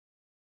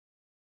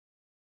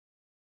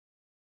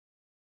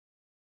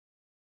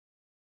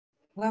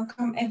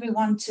Welcome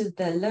everyone to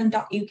the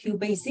Learn.UQ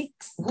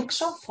Basics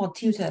workshop for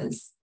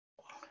tutors.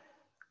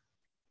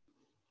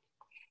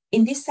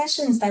 In these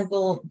sessions, I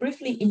will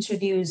briefly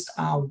introduce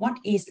what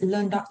is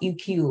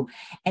Learn.UQ,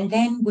 and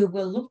then we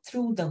will look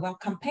through the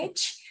welcome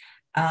page,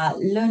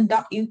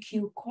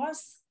 Learn.UQ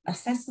course,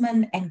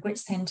 assessment and grade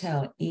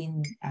center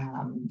in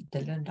the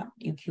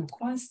Learn.UQ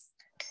course.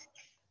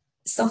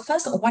 So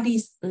first, what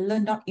is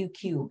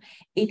Learn.UQ?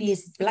 It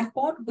is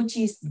Blackboard, which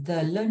is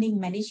the learning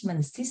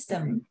management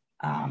system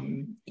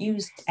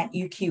used at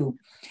UQ.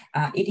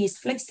 It is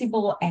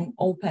flexible and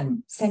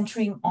open,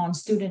 centering on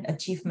student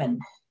achievement.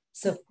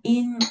 So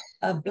in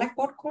a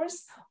Blackboard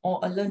course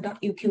or a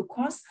Learn.UQ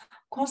course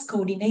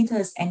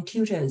coordinators and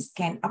tutors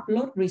can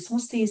upload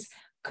resources,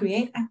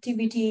 create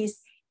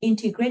activities,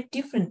 integrate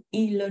different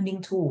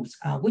e-learning tools,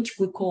 which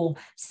we call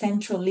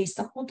centrally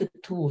supported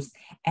tools,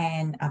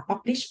 and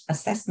publish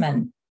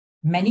assessment,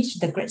 manage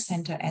the grade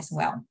center as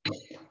well.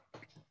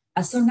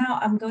 So now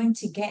I'm going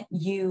to get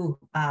you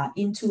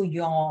into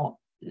your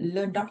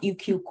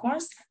Learn.UQ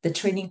course, the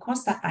training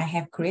course that I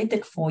have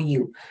created for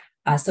you.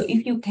 So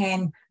if you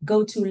can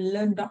go to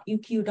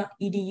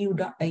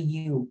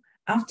learn.uq.edu.au.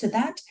 After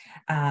that,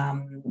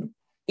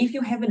 if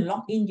you haven't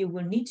logged in, you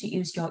will need to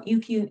use your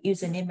UQ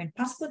username and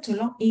password to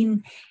log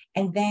in,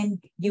 and then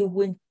you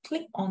will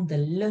click on the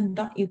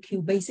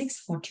Learn.UQ Basics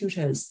for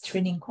Tutors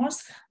training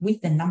course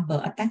with the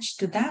number attached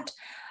to that.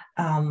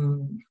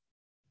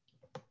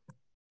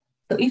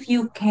 So if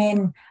you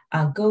can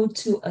go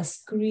to a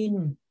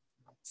screen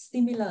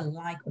similar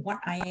like what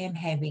I am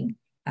having,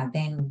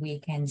 then we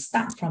can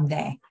start from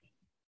there.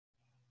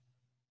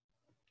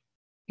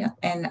 Yeah,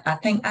 and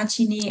thank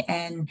Achini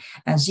and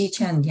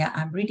Zichen. Yeah,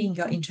 I'm reading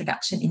your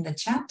introduction in the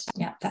chat.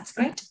 Yeah, that's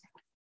great.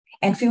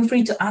 And feel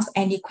free to ask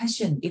any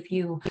question if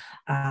you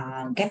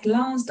get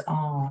lost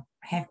or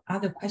have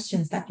other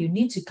questions that you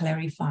need to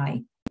clarify.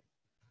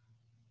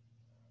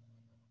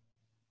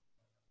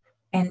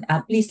 And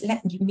please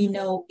let me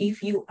know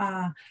if you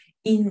are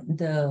in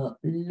the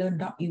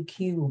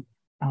Learn.UQ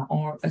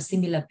or a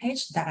similar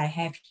page that I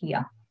have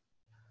here.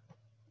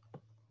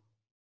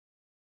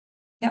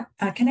 Yep.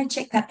 Can I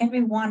check that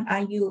everyone,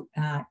 are you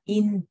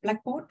in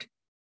Blackboard?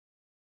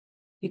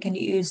 You can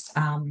use,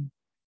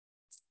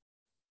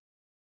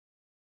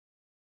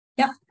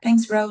 yeah,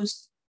 thanks,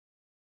 Rose.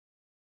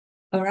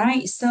 All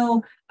right,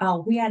 so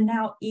we are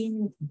now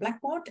in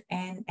Blackboard,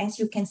 and as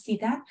you can see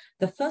that,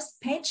 the first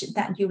page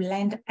that you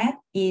land at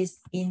is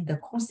in the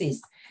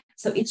courses.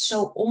 So it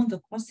shows all the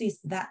courses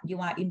that you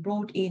are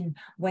enrolled in,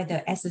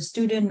 whether as a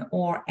student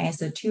or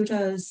as a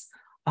tutors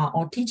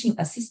or teaching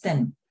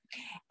assistant.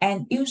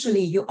 And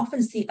usually you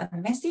often see a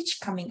message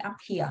coming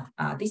up here.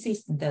 This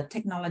is the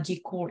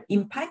technology called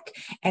Impact,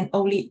 and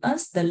only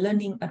us, the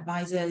learning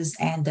advisors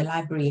and the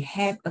library,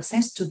 have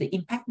access to the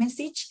Impact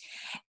message.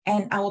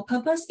 And our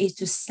purpose is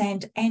to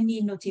send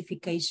any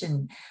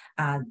notification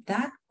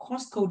that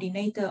course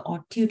coordinator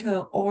or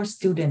tutor or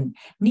student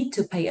need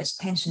to pay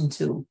attention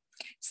to.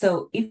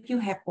 So if you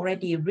have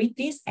already read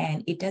this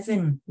and it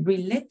doesn't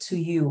relate to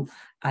you,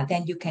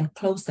 then you can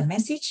close the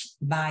message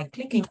by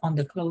clicking on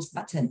the close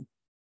button.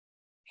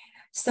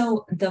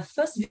 So the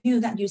first view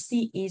that you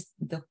see is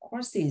the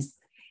courses,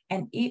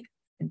 and it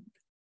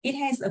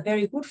has a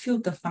very good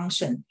filter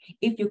function.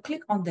 If you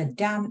click on the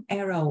down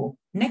arrow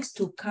next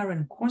to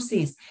current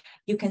courses,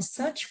 you can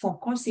search for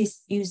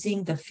courses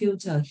using the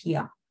filter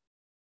here.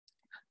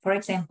 For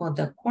example,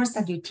 the course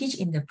that you teach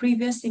in the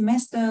previous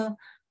semester,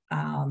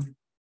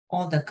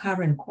 or the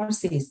current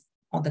courses,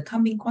 or the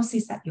coming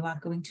courses that you are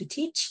going to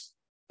teach,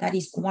 that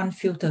is one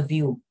filter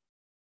view.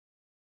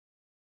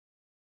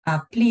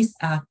 Please,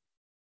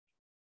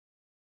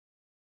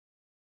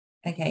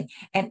 okay,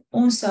 and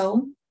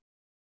also,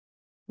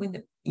 with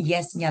the,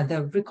 yes, yeah,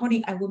 the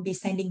recording, I will be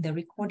sending the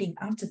recording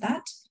after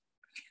that.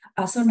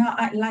 So now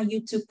I'd like you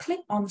to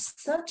click on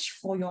search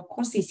for your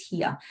courses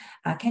here.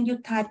 Can you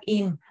type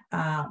in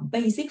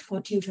basic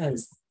for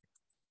tutors?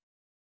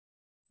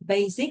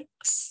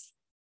 Basics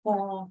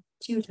for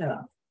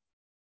tutor.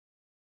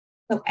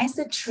 So as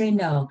a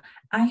trainer,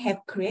 I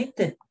have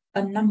created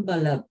a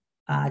number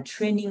of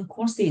training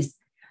courses,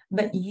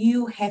 but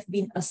you have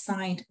been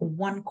assigned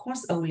one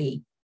course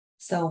only.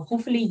 So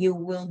hopefully you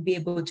will be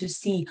able to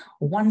see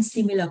one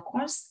similar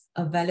course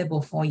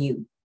available for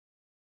you.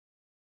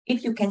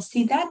 If you can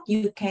see that,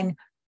 you can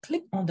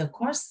click on the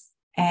course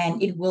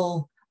and it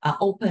will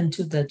open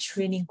to the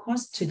training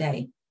course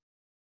today.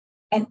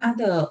 And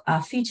other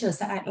features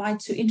that I'd like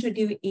to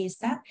introduce is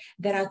that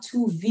there are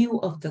two views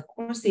of the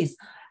courses.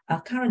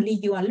 Currently,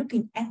 you are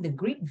looking at the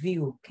grid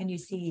view. Can you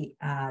see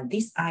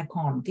this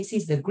icon? This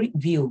is the grid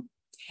view.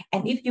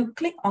 And if you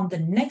click on the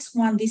next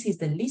one, this is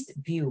the list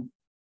view.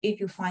 If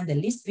you find the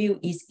list view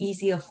is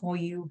easier for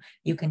you,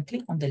 you can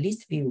click on the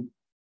list view.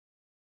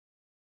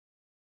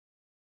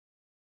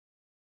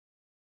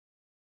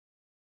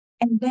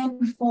 And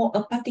then for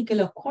a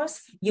particular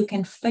course, you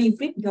can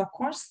favorite your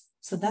course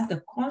so that the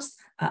course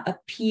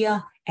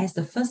appear as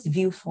the first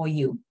view for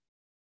you.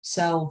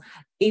 So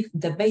if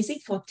the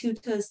basic for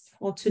tutors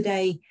for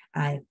today,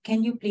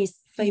 can you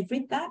please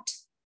favorite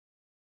that?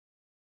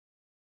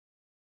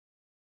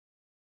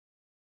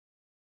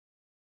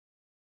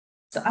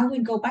 So I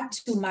will go back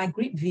to my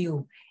grid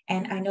view,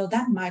 and I know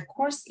that my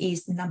course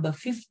is number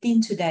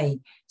 15 today.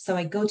 So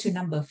I go to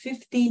number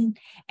 15,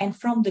 and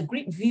from the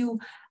grid view,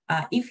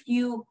 if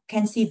you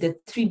can see the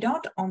 3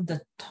 dots on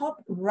the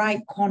top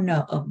right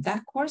corner of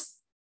that course,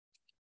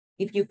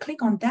 if you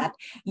click on that,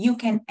 you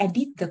can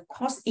edit the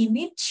course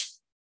image,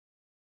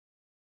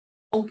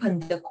 open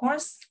the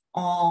course,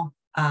 or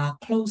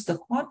close the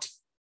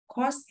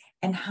course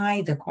and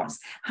hide the course.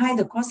 Hide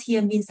the course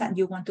here means that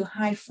you want to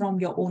hide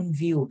from your own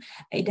view.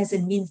 It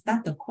doesn't mean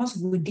that the course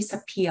will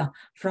disappear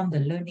from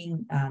the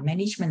learning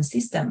management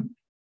system.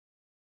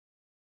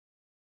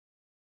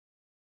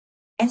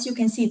 As you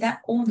can see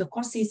that all the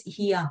courses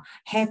here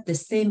have the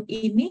same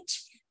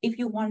image. If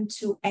you want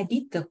to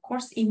edit the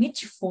course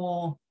image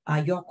for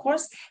your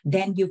course,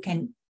 then you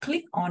can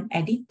click on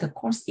edit the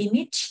course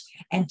image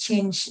and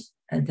change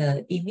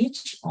the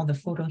image or the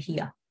photo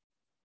here.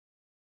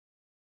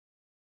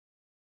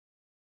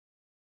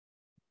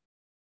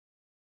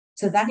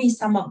 So that is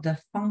some of the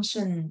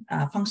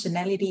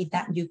functionality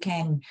that you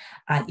can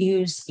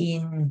use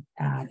in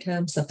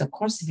terms of the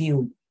course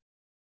view.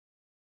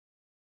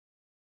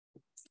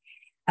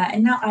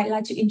 And now I'd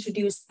like to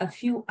introduce a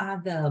few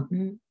other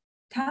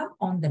tabs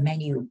on the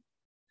menu.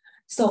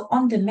 So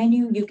on the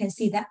menu, you can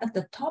see that at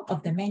the top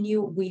of the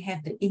menu, we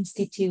have the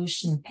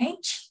institution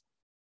page.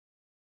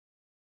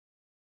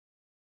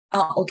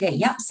 Oh, okay,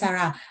 yeah,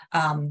 Sarah.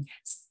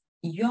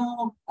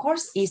 Your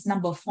course is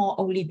number 4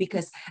 only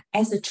because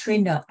as a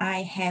trainer,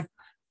 I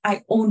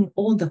own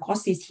all the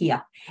courses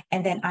here.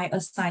 And then I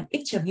assign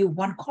each of you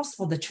one course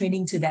for the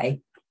training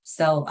today.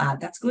 So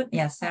that's good.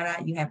 Yeah,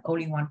 Sarah, you have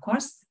only one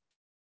course.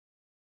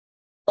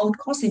 Old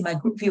course in my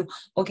group view.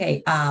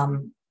 Okay.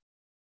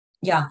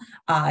 Yeah.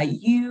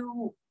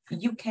 You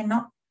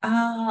cannot.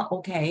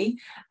 Okay.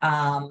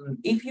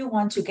 If you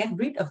want to get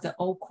rid of the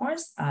old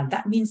course,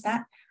 that means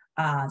that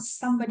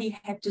somebody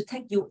had to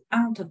take you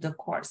out of the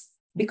course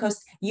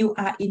because you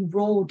are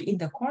enrolled in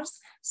the course.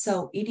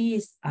 So it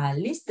is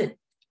listed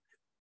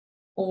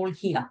all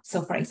here.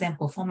 So for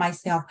example, for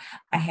myself,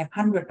 I have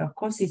hundreds of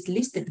courses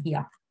listed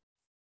here.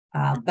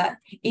 But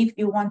if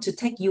you want to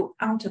take you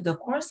out of the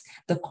course,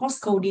 the course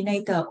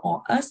coordinator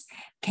or us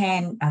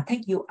can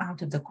take you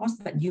out of the course,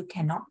 but you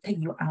cannot take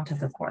you out of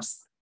the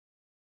course.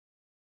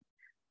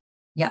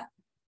 Yeah.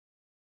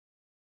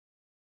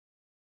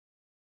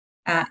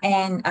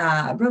 And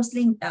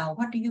Rosalind,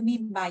 what do you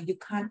mean by you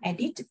can't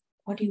edit?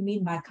 What do you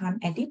mean by can't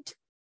edit?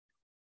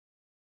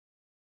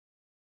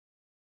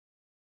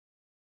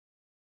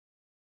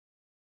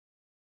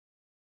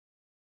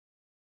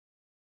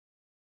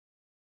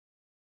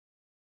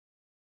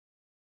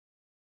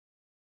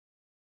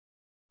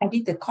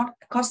 Edit the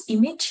course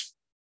image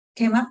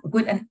came up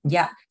with an,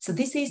 yeah. So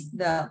this is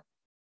the,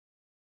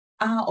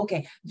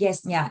 okay,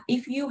 yes, yeah.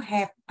 If you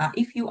have,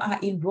 if you are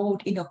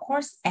enrolled in a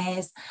course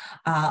as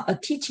a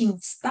teaching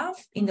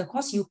staff in the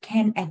course, you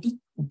can edit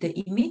the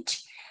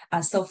image.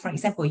 So for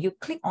example, you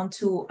click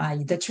onto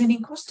the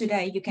training course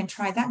today, you can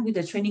try that with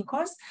the training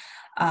course.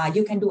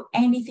 You can do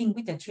anything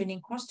with the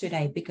training course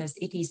today because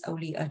it is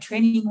only a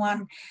training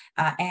one,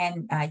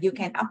 and you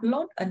can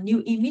upload a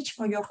new image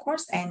for your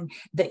course, and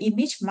the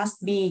image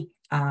must be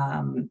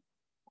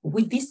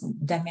with this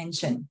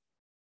dimension.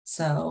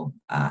 So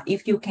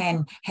if you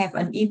can have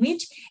an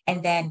image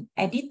and then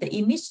edit the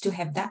image to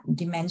have that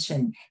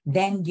dimension,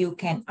 then you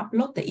can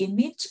upload the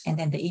image and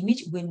then the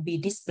image will be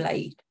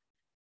displayed.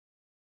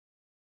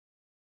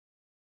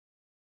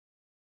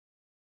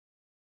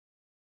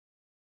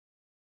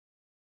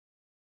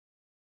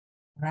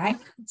 Right.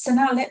 So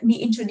now let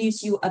me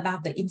introduce you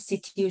about the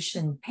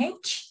institution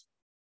page.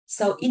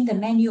 So in the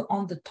menu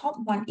on the top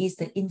one is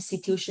the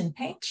institution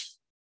page.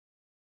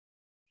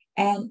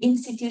 And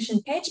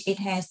institution page, it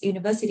has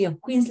University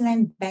of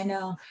Queensland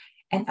banner,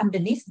 and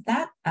underneath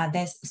that,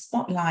 there's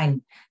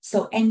spotlight.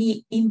 So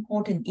any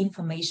important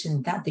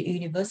information that the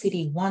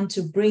university want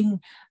to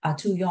bring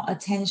to your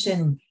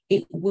attention,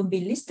 it will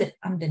be listed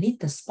underneath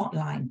the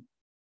spotlight.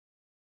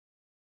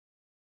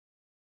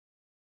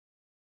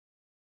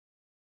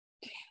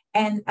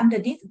 And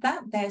underneath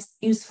that, there's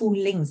useful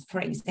links. For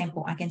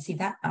example, I can see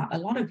that a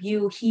lot of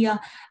you here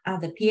are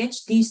the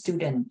PhD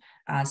student.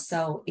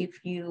 So if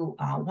you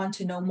want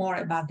to know more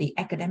about the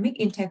academic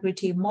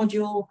integrity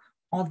module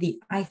or the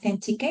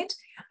Authenticate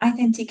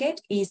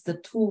is the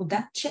tool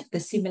that checks the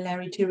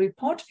similarity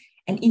report.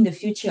 And in the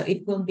future,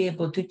 it will be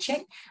able to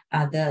check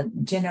the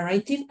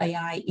generative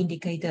AI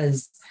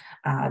indicators.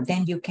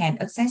 Then you can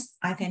access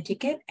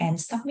Authenticate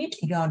and submit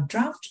your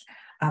draft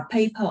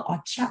paper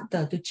or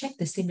chapter to check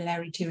the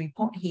similarity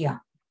report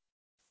here.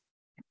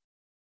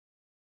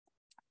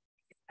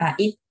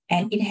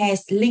 It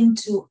has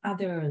linked to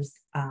others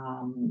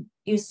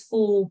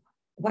useful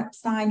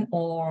website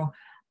or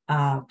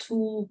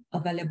tool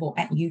available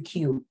at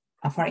UQ.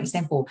 For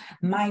example,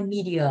 my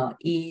media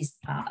is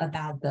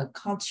about the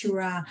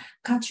Cultura.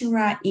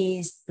 Cultura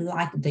is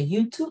like the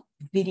YouTube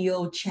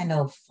video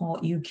channel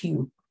for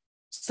UQ.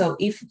 So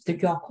if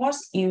your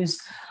course use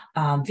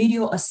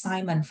video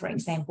assignment, for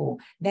example,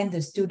 then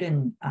the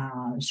student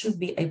should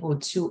be able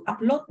to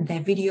upload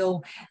their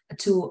video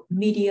to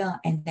media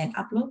and then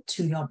upload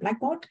to your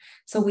Blackboard.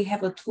 So we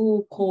have a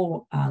tool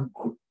called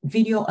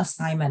video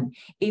assignment.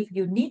 If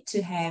you need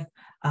to have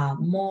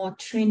more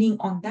training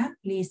on that,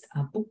 please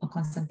book a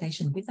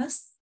consultation with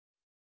us.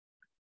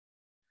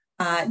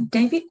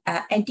 David,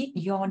 edit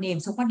your name.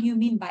 So what do you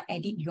mean by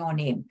edit your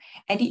name?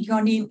 Edit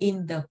your name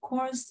in the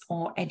course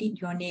or edit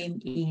your name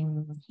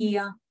in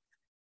here?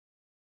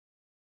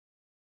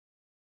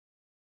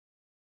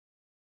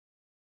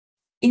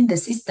 In the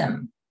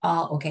system.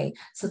 Okay,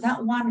 so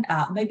that one,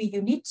 maybe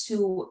you need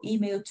to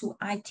email to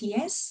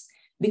ITS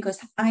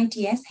because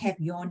ITS have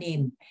your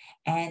name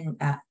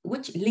and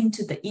which link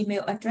to the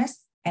email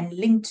address and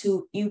link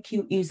to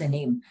UQ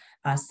username.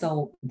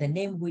 So the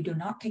name, we do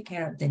not take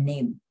care of the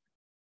name.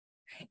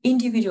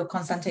 Individual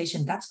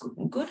consultation, that's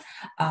good.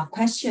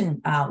 Question,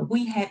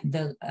 we have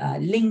the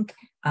link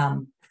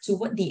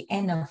toward the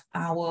end of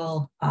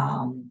our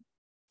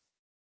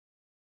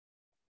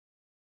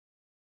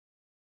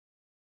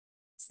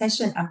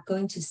session I'm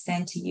going to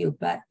send to you,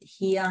 but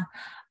here,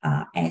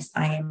 as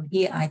I am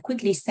here, I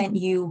quickly send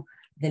you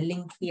the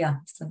link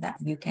here so that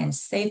you can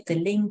save the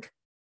link.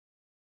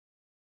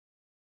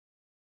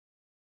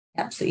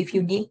 Yeah, so if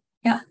you need,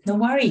 yeah, no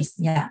worries,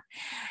 yeah.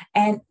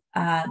 And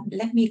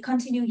let me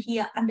continue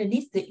here.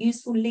 Underneath the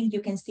useful link,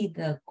 you can see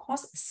the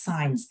course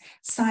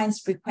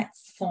science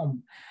request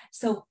form.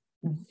 So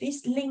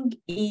this link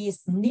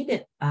is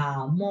needed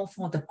more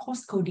for the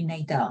course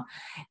coordinator.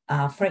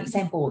 For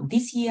example,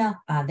 this year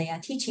they are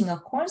teaching a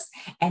course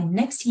and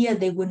next year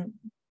they will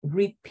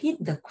repeat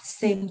the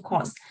same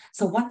course.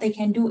 So what they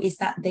can do is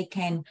that they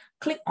can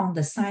click on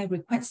the science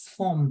request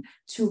form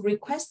to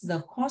request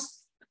the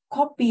course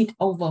copied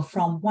over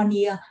from 1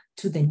 year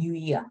to the new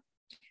year.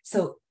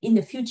 So in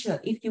the future,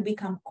 if you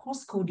become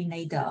course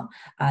coordinator,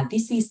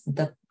 this is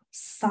the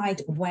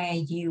site where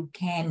you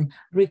can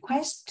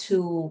request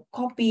to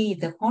copy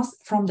the course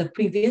from the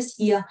previous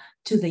year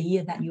to the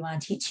year that you are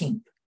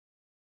teaching.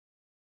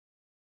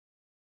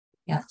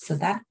 Yeah, so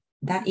that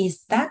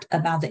is that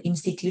about the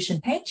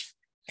institution page.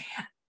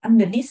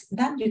 Underneath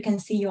that, you can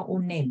see your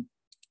own name.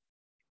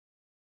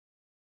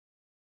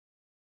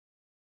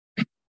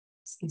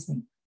 Excuse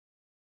me.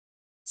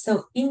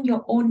 So in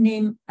your own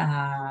name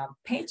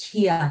page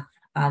here,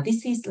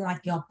 this is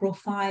like your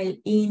profile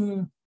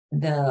in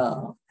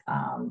the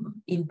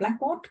in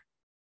Blackboard.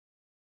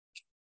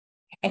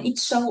 And it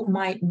shows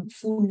my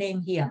full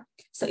name here.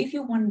 So if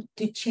you want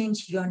to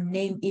change your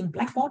name in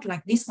Blackboard,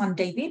 like this one,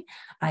 David,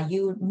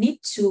 you need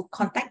to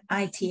contact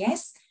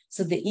ITS.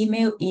 So the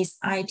email is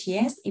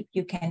ITS. If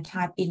you can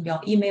type in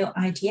your email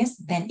ITS,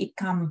 then it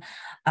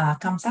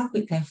comes up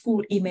with a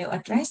full email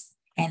address,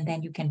 and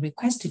then you can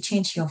request to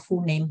change your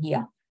full name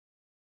here.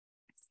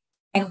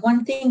 And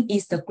one thing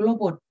is the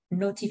global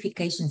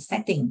notification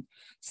setting.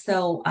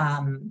 So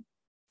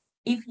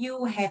if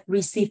you have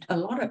received a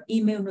lot of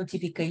email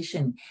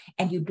notification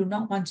and you do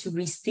not want to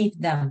receive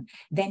them,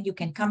 then you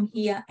can come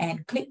here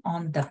and click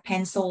on the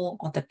pencil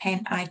or the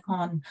pen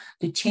icon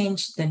to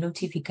change the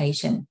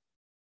notification.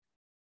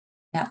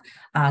 Yeah.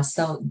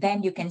 So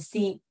then you can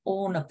see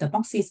all of the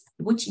boxes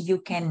which you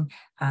can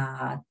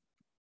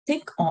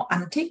tick or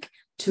untick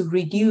to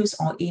reduce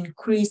or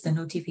increase the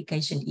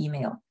notification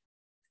email.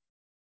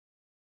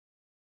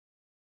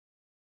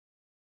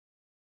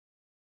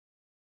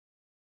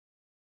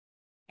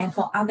 And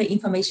for other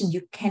information,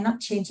 you cannot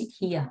change it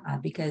here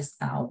because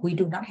we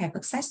do not have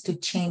access to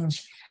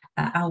change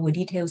our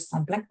details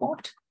on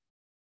Blackboard.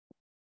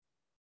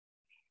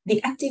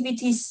 The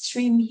activity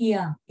stream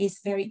here is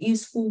very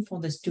useful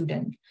for the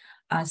student.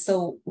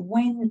 So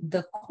when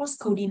the course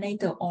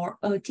coordinator or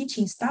a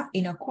teaching staff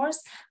in a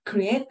course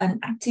create an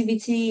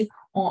activity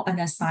or an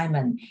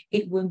assignment,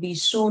 it will be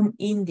shown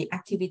in the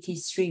activity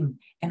stream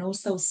and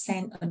also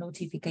send a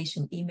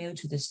notification email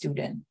to the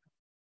student.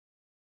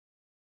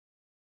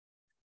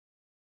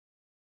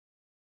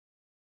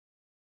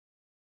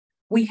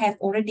 We have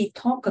already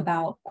talked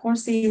about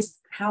courses,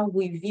 how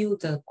we view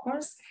the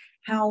course,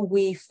 how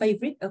we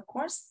favorite a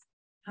course,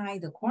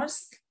 hide the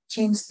course,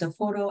 change the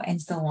photo,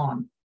 and so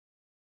on.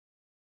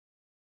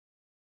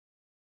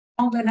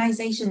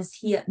 Organizations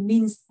here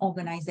means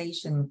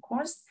organization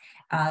course.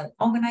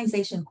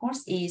 Organization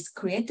course is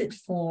created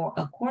for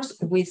a course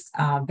with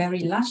a very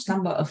large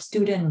number of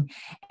students,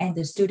 and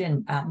the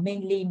student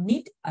mainly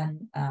need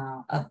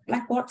a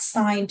Blackboard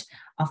site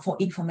for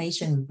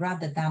information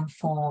rather than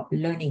for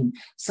learning.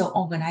 So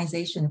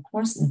organization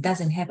course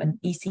doesn't have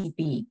an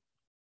ECP.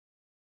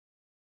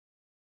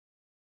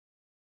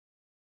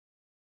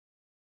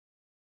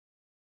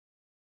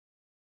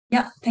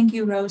 Yeah, thank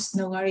you, Rose.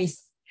 No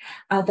worries.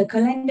 The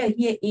calendar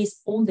here is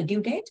all the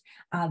due date.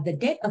 The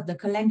date of the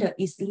calendar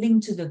is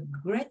linked to the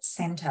grade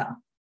center.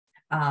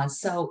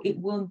 So it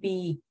will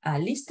be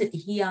listed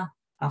here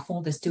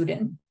for the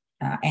student.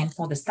 And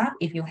for the staff,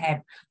 if you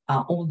have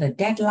all the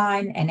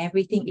deadline and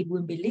everything, it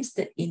will be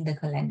listed in the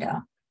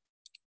calendar.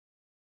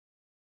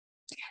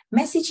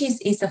 Messages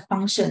is a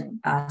function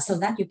so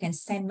that you can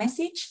send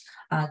message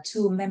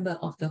to member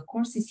of the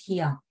courses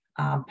here.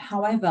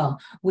 However,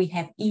 we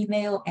have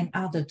email and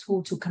other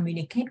tools to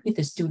communicate with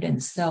the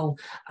students. So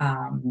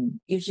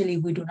usually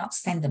we do not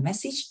send the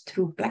message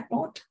through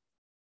Blackboard.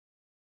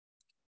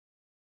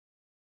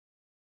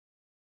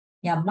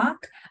 Yeah,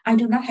 mark, I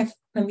do not have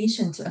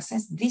permission to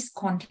access this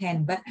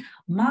content, but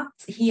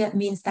marked here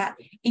means that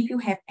if you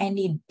have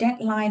any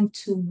deadline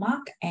to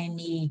mark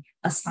any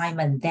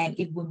assignment, then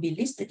it will be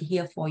listed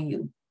here for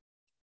you.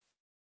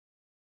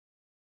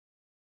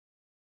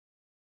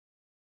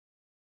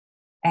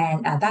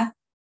 And that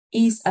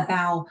is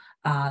about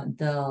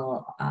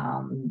the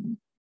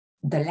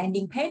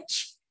landing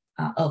page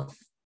of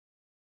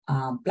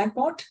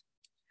Blackboard.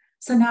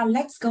 So now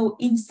let's go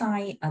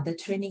inside the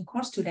training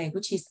course today,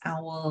 which is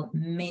our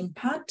main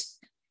part.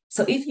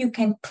 So if you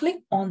can click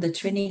on the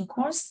training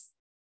course,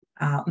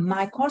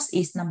 my course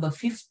is number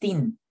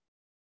 15.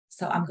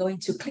 So I'm going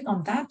to click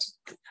on that.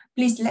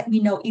 Please let me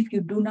know if you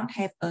do not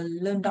have a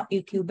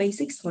Learn.UQ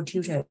basics for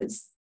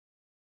tutors.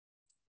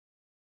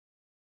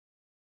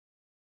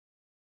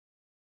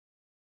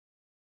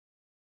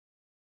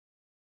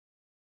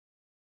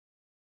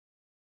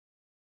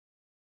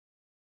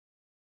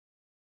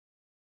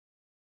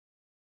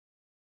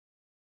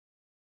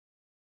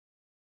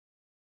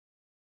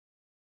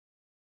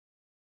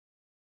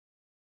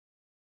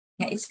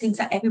 Yeah, it seems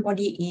that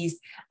everybody is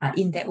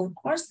in their own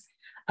course.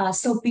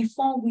 So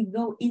before we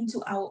go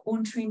into our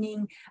own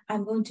training,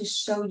 I'm going to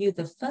show you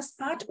the first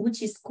part,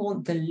 which is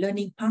called the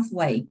learning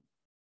pathway.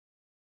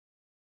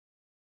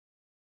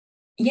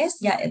 Yes,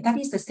 yeah, that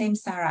is the same,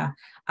 Sarah.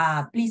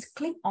 Please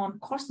click on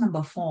course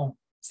number 4.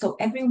 So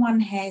everyone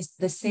has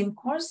the same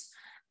course.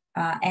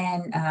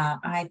 And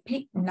I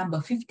picked number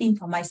 15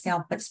 for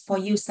myself, but for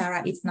you,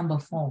 Sarah, it's number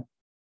 4.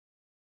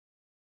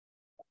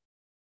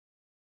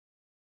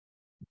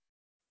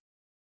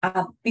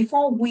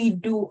 Before we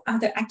do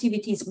other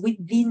activities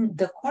within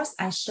the course,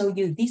 I show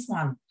you this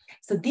one.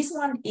 So this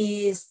one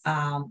is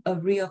a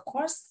real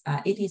course.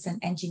 It is an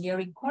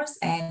engineering course,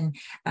 and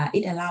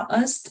it allows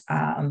us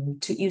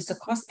to use the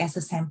course as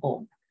a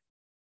sample.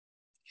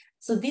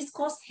 So this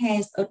course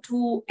has a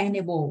tool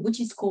enabled, which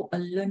is called a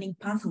learning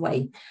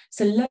pathway.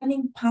 So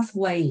learning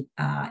pathway,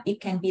 it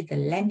can be the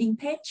landing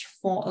page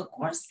for a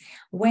course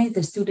where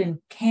the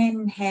student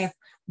can have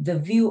the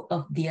view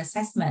of the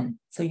assessment.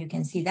 So you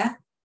can see that.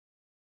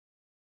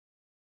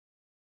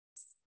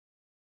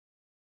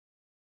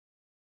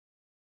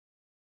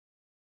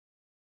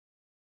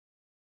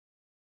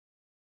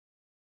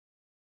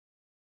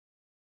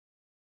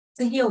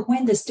 So here,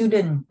 when the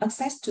student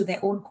access to their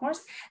own course,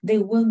 they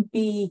will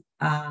be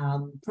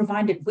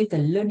provided with the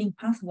learning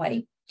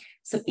pathway.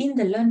 So in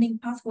the learning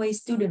pathway,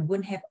 student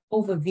will have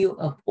overview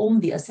of all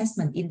the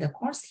assessment in the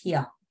course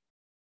here.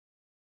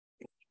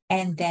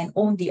 And then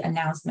on the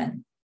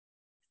announcement.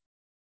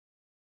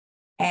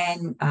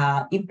 And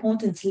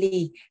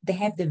importantly, they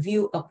have the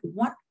view of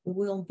what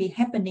will be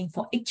happening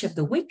for each of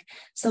the week.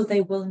 So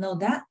they will know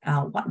that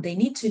what they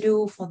need to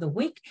do for the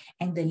week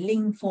and the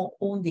link for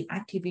all the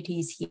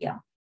activities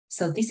here.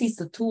 So this is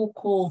the tool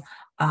called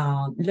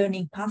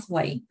learning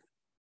pathway.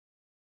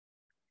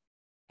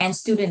 And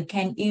student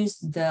can use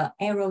the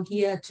arrow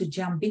here to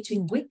jump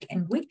between week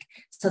and week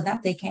so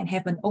that they can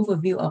have an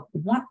overview of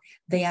what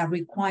they are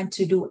required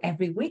to do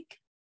every week.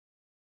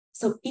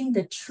 So in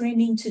the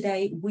training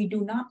today, we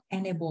do not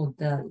enable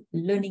the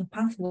learning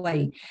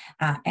pathway.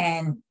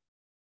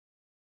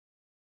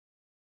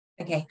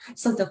 Okay,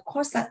 so the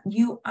course that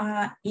you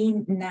are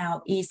in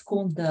now is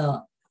called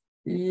the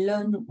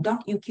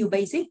Learn.UQ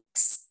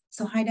Basics.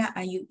 So Haida,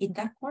 are you in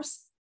that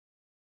course?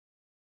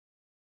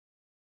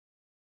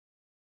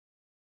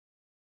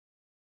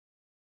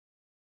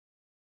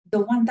 The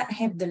one that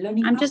have the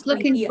learning I'm just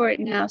looking here. For it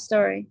now,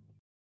 sorry.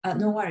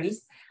 No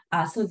worries.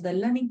 So the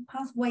learning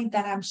pathway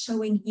that I'm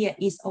showing here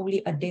is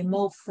only a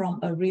demo from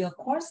a real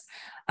course.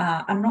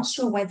 I'm not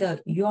sure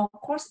whether your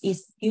course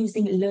is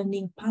using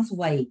learning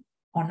pathway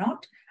or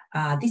not.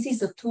 This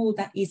is a tool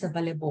that is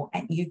available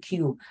at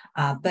UQ,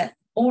 but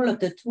all of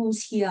the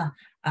tools here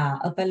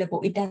are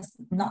available. It does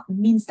not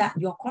mean that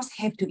your course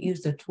have to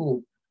use the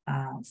tool.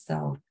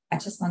 So I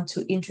just want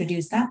to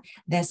introduce that.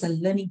 There's a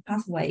learning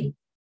pathway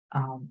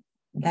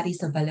that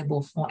is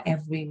available for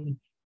every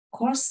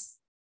course.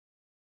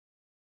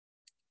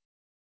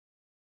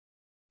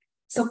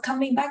 So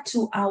coming back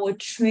to our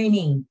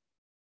training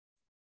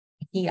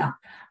here,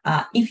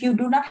 if you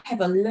do not have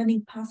a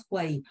learning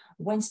pathway,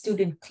 when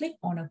students click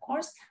on a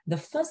course, the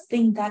first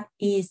thing that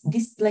is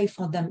displayed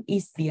for them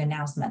is the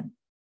announcement.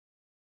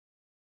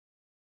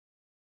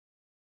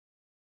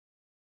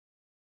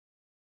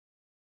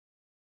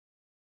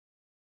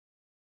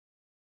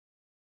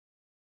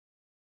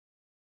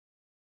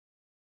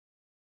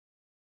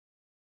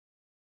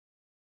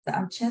 So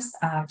I'm just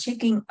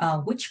checking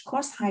which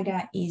course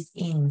Haida is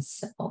in.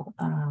 So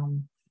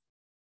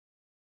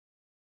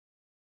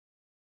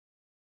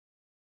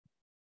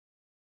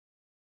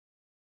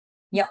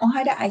yeah,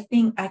 Haida, I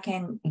think I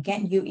can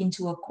get you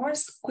into a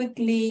course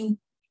quickly.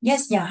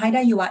 Yes, yeah,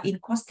 Haida, you are in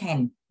course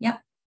 10.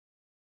 Yep.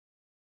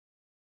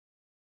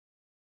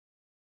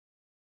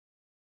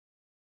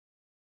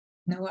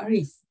 No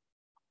worries.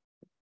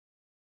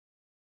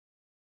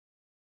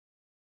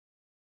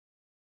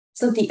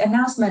 So the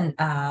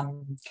announcement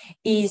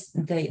is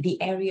the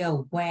area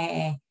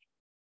where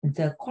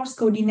the course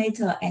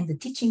coordinator and the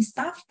teaching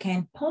staff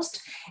can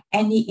post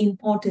any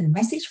important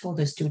message for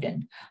the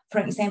student. For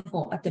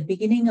example, at the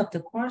beginning of the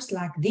course,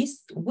 like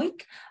this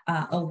week,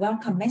 a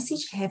welcome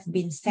message have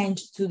been sent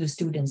to the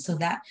students so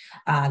that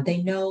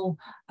they know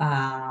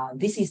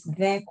this is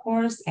their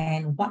course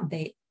and what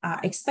they are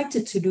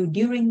expected to do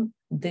during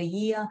the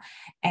year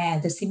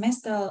and the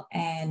semester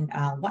and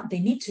what they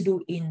need to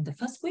do in the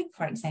first week,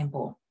 for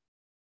example.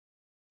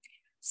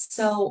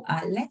 So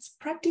let's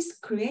practice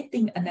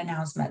creating an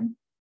announcement.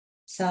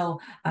 So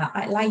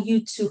I'd like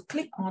you to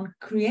click on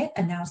create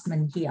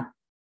announcement here.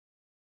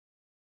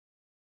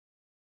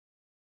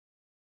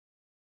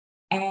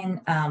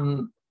 And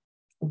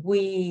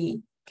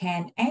we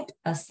can add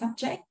a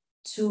subject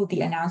to the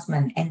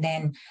announcement and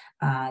then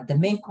the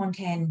main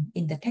content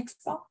in the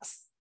text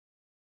box.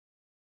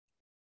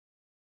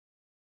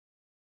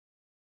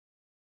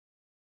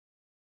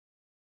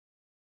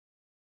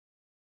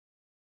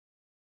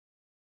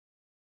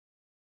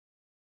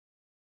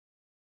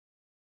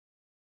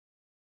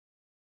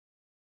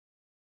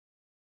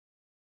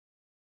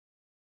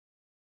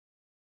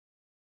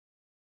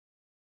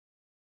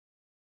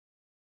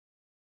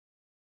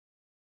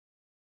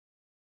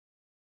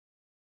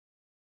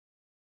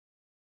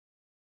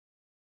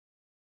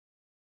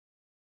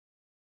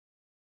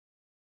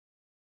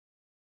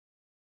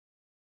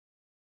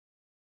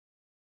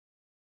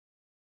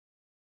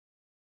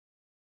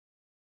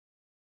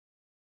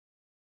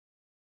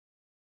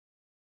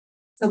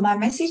 So my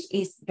message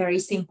is very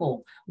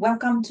simple.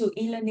 Welcome to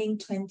eLearning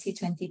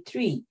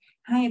 2023.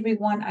 Hi,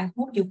 everyone. I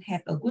hope you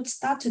have a good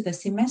start to the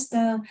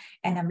semester,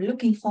 and I'm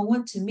looking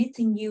forward to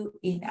meeting you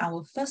in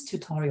our first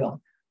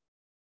tutorial.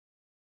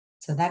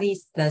 So that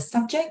is the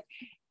subject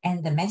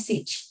and the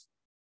message.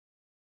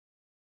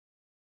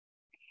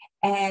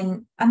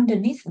 And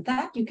underneath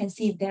that, you can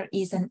see there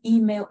is an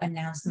email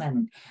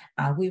announcement.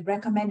 We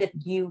recommended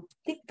you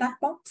tick that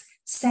box,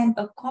 send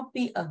a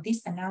copy of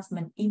this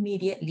announcement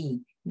immediately.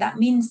 That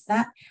means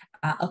that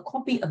a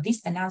copy of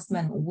this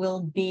announcement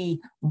will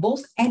be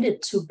both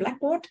added to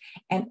Blackboard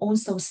and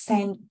also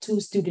sent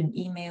to student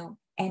email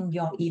and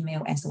your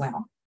email as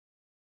well.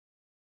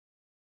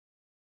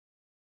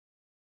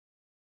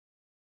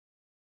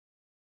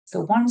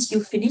 So once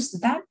you finish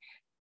that,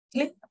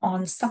 click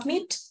on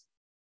submit.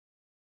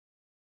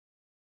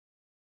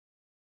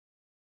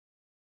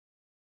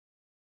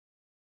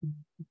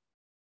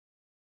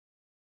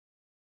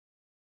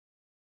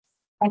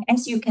 And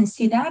as you can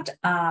see that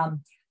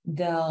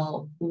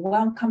the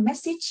welcome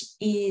message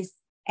is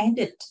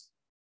added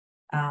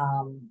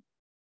on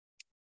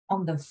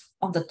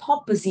the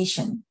top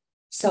position.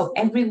 So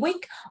every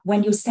week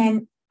when you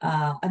send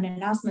an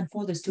announcement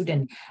for the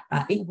student,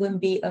 it will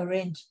be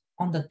arranged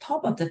on the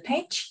top of the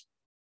page.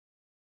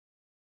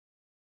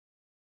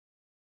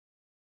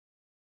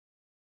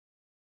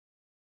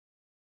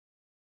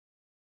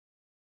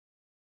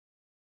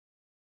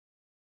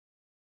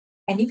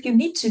 And if you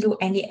need to do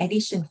any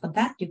addition for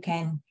that, you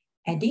can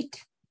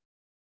edit.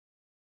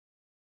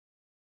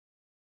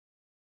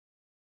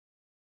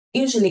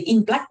 Usually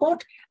in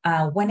Blackboard,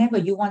 whenever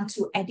you want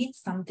to edit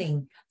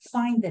something,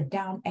 find the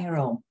down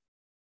arrow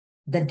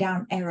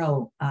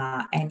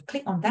and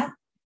click on that.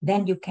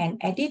 Then you can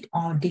edit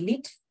or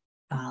delete.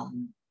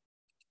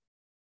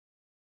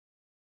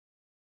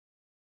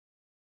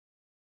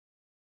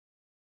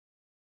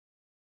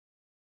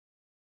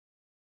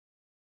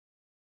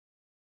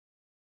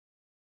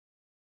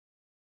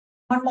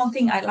 One more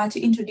thing I'd like to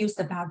introduce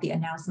about the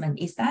announcement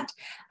is that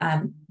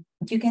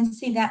you can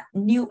see that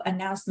new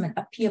announcement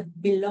appear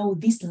below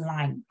this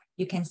line.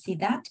 You can see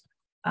that.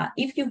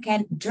 If you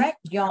can drag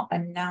your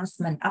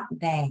announcement up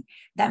there,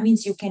 that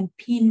means you can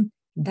pin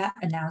that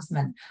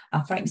announcement.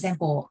 For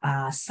example,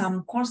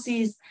 some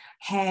courses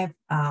have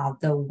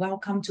the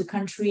welcome to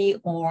country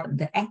or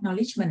the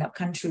acknowledgement of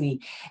country,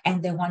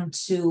 and they want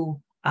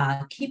to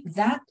keep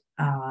that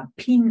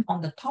pin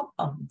on the top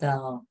of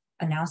the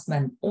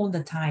announcement all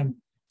the time.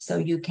 So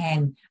you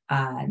can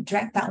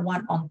drag that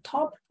one on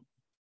top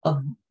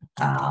of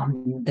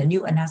the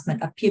new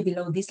announcement appear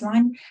below this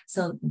line.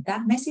 So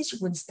that message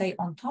will stay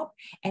on top,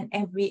 and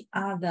every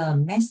other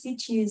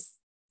messages,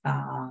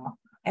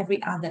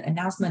 every other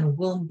announcement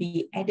will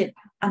be added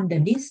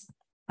underneath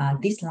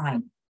this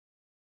line.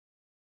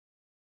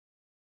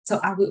 So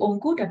are we all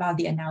good about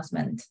the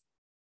announcement?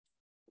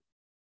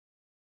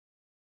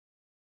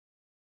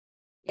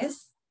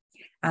 Yes.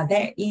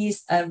 There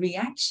is a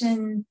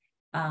reaction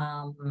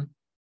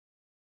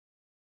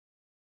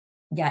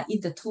in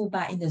the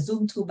toolbar, in the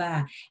Zoom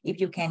toolbar.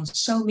 If you can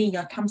show me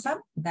your thumbs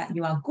up that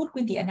you are good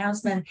with the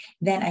announcement,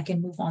 then I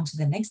can move on to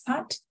the next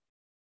part.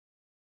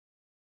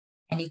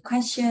 Any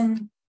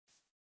question?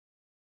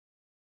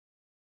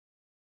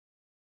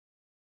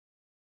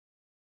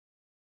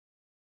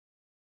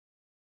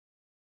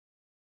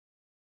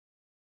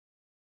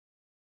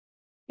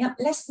 Yeah,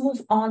 let's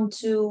move on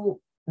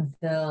to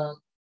the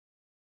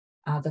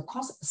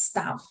course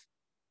staff.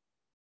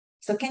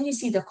 So can you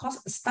see the course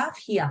staff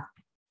here?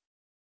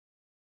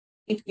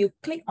 If you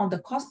click on the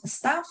course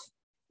staff,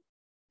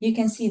 you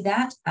can see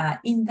that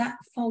in that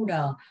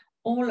folder,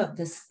 all of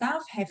the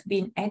staff have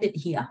been added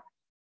here.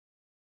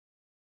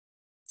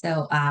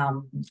 So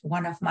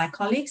one of my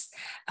colleagues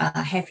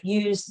have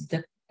used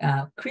the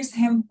Chris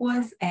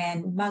Hemsworth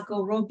and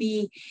Margot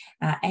Robbie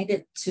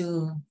added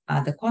to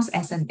the course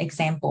as an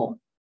example.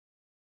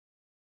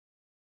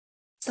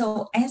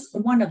 So as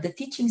one of the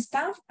teaching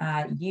staff,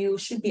 you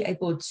should be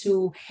able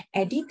to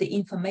edit the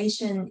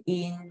information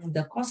in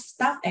the course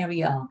staff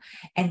area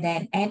and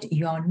then add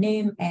your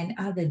name and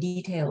other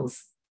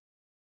details.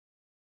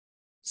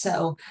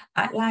 So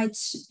I'd like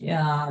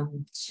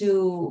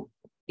to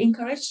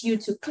encourage you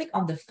to click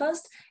on the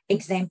first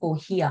example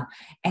here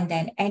and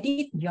then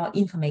edit your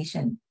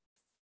information.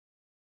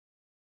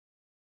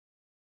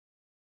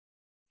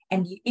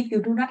 And if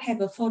you do not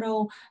have a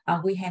photo,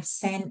 we have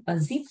sent a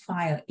zip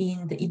file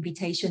in the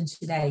invitation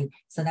today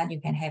so that you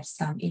can have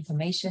some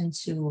information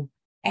to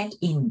add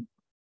in.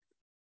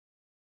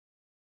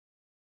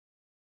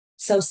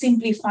 So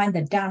simply find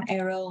the down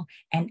arrow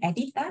and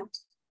edit that.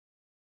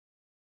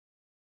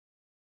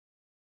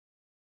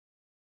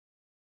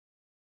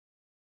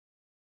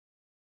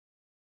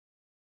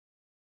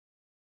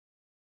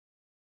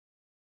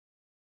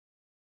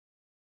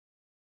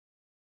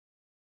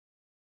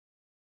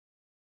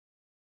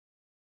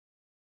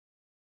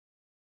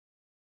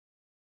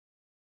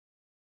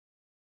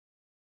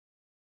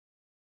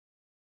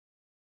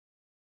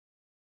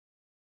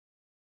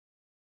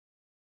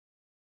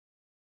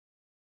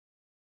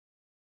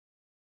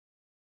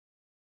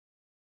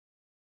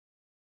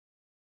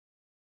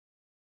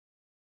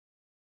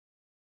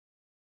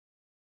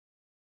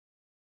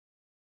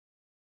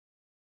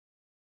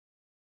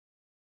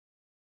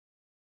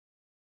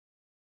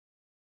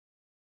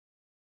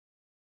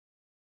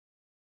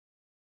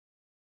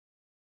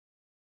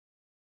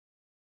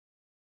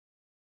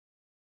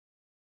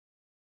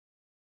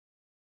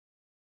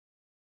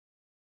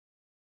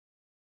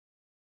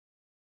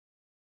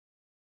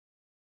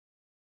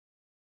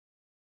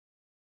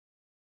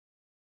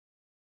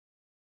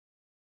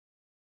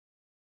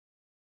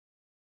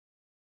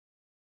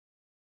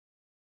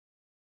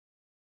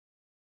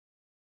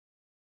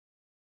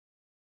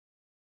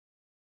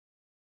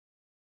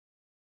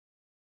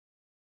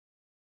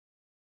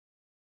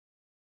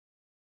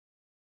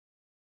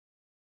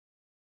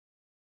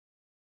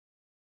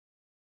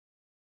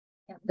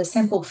 The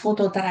sample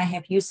photo that I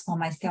have used for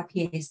myself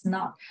here is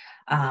not,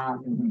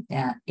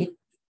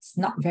 it's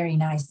not very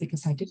nice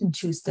because I didn't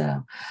choose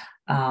the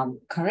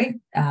correct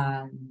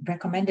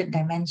recommended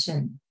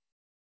dimension.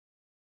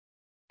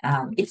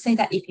 It says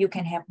that if you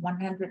can have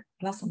 100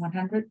 plus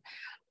 100,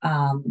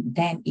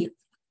 then it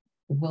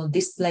will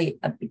display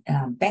a bit,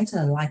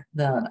 better like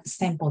the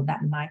sample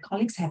that my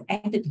colleagues have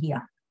added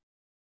here.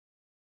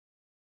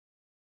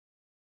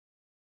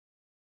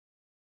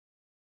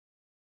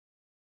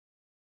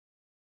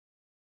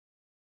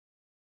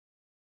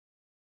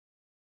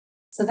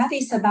 So that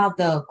is about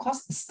the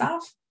course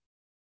staff.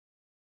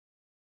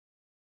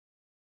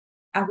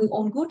 Are we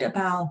all good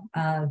about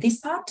this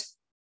part?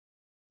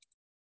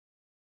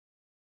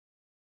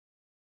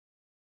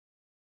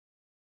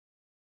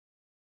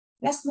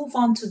 Let's move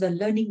on to the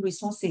learning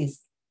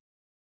resources.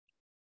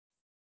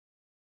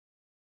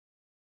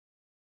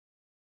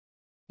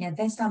 Yeah,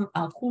 there's some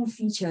cool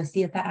features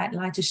here that I'd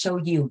like to show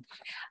you.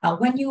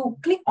 When you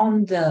click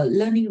on the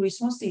learning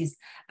resources,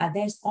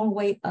 there's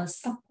always a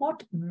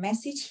support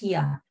message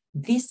here.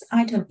 This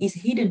item is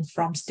hidden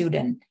from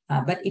student,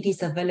 but it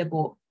is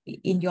available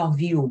in your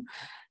view.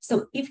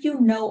 So if you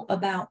know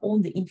about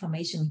all the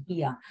information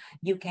here,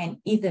 you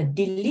can either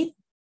delete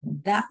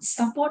that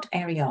support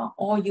area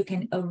or you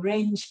can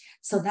arrange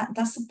so that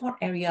that support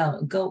area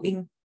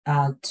going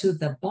to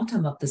the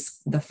bottom of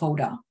the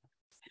folder.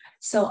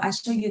 So I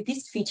show you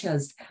these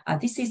features.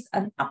 This is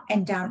an up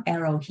and down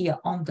arrow here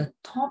on the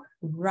top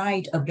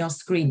right of your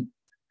screen.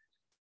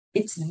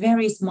 It's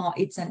very small.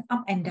 It's an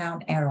up and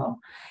down arrow.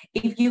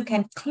 If you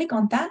can click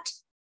on that,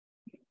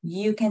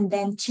 you can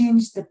then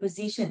change the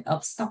position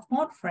of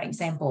support, for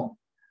example.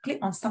 Click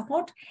on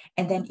support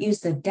and then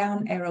use the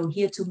down arrow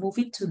here to move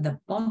it to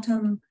the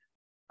bottom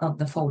of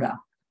the folder.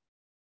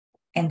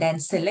 And then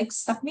select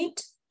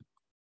submit.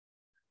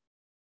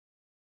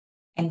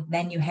 And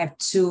then you have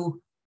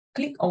to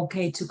click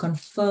OK to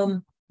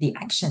confirm the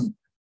action.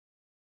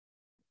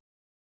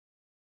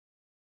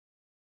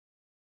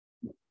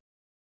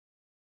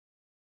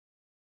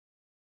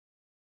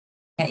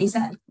 Is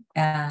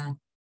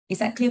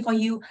that clear for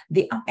you?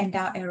 The up and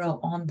down arrow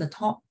on the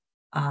top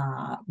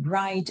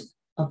right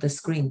of the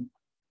screen.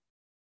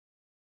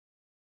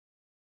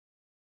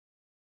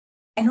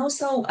 And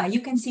also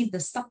you can see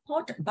the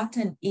support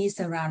button is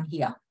around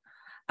here.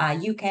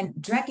 You can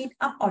drag it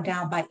up or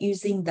down by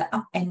using the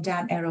up and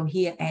down arrow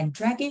here and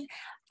drag it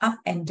up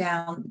and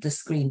down the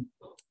screen.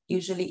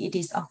 Usually it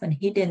is often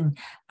hidden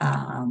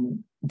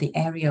the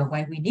area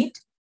where we need.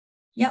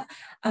 Yeah,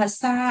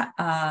 Sarah,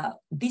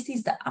 this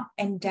is the up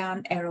and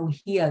down arrow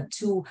here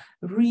to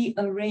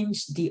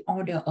rearrange the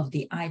order of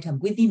the item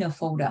within a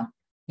folder.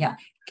 Yeah,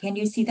 can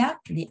you see that?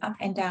 The up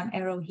and down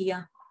arrow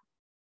here.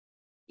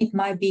 It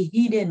might be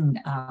hidden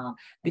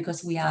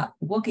because we are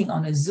working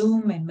on a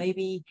Zoom and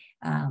maybe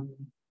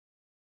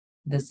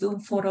the Zoom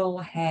photo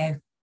have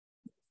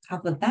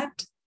covered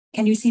that.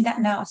 Can you see that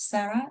now,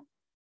 Sarah?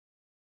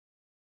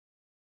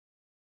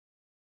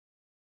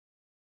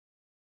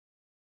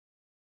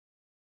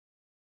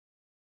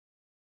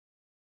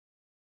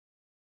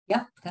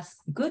 Yeah, that's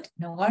good.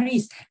 No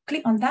worries.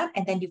 Click on that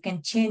and then you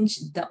can change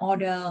the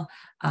order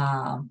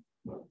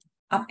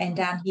up and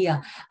down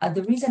here.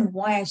 The reason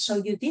why I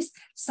show you this,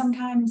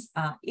 sometimes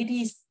it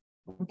is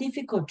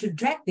difficult to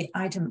drag the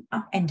item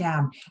up and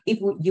down. If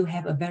you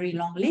have a very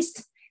long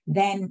list,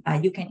 then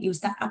you can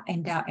use that up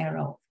and down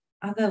arrow.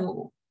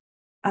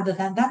 Other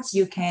than that,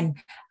 you can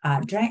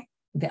drag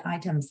the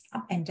items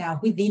up and down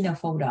within a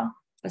folder,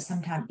 but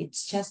sometimes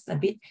it's just a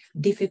bit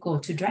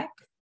difficult to drag.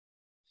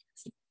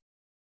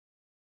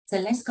 So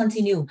let's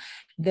continue.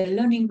 The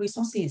learning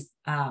resources.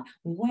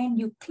 When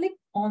you click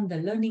on the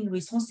learning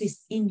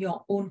resources in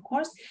your own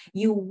course,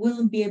 you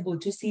will be able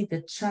to see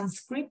the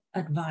transcript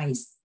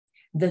advice.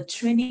 The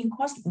training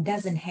course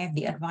doesn't have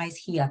the advice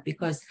here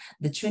because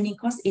the training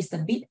course is a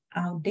bit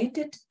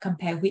outdated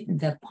compared with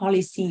the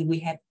policy. We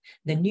have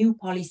the new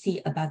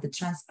policy about the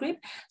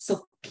transcript.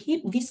 So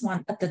keep this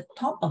one at the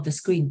top of the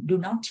screen. Do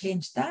not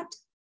change that.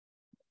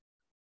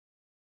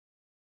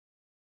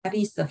 That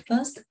is the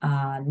first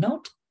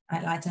note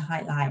I'd like to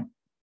highlight.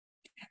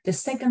 The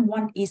second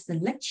one is the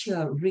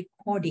lecture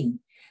recording.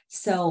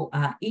 So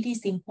it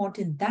is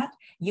important that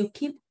you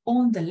keep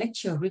on the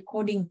lecture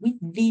recording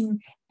within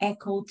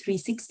Echo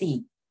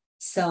 360.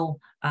 So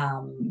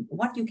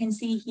what you can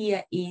see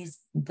here is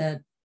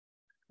the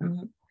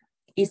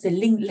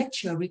link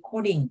lecture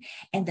recording,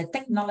 and the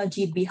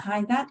technology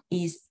behind that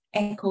is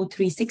Echo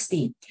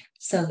 360.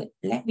 So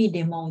let me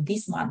demo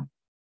this one.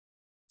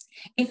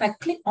 If I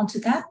click onto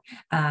that,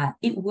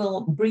 it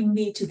will bring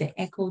me to the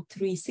Echo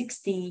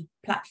 360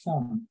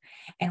 platform.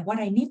 And what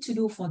I need to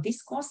do for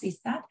this course is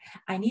that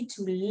I need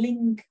to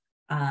link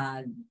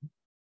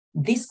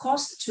this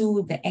course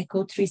to the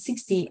Echo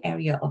 360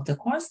 area of the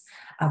course,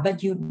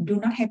 but you do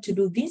not have to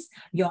do this.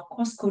 Your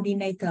course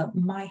coordinator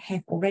might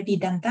have already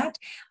done that.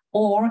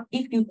 Or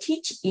if you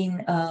teach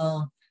in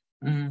a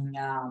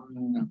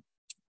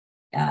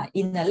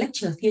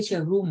lecture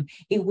theater room,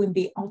 it will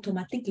be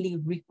automatically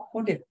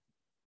recorded.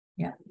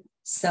 Yeah.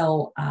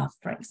 So,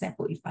 for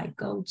example, if I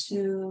go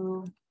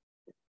to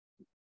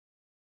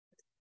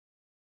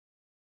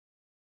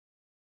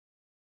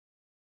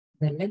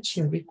the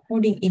lecture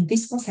recording in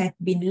this course has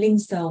been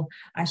linked, so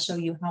I show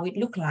you how it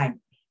looked like.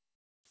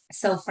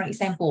 So, for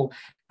example,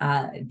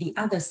 the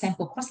other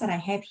sample course that I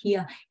have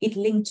here, it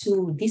linked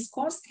to this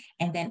course,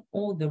 and then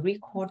all the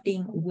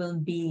recording will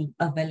be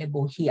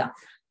available here.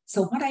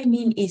 So what I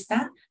mean is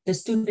that the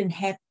student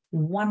have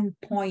one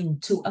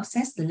point to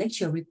access the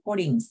lecture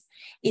recordings.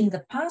 In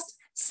the past,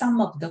 some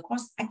of the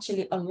course,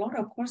 actually a lot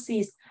of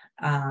courses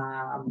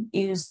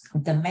use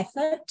the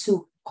method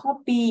to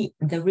copy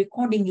the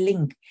recording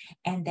link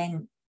and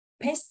then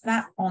paste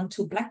that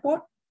onto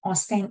Blackboard or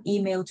send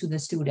email to the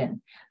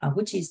student,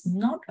 which is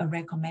not a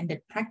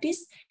recommended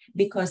practice,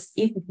 because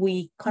if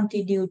we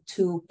continue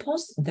to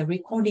post the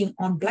recording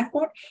on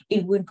Blackboard,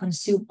 it will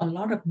consume a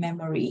lot of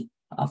memory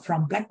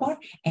from Blackboard,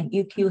 and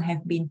UQ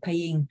have been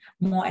paying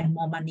more and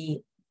more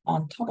money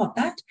on top of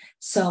that.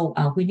 So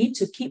we need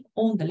to keep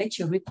all the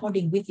lecture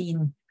recording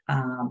within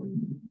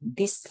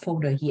this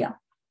folder here.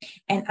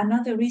 And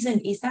another reason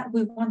is that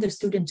we want the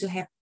student to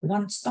have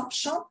one-stop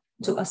shop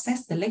to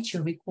access the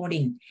lecture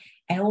recording.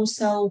 And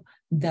also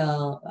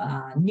the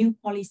new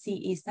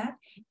policy is that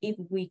if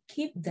we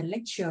keep the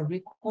lecture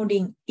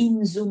recording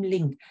in Zoom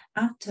link,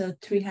 after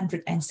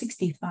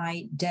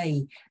 365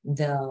 days,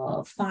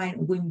 the file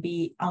will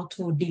be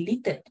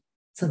auto-deleted.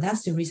 So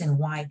that's the reason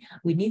why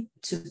we need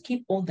to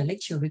keep all the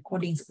lecture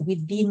recordings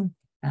within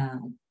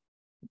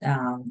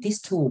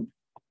this tool.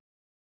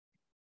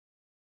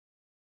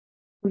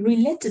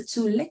 Related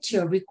to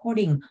lecture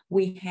recording,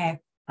 we have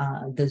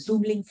the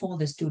Zoom link for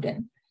the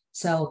student.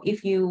 So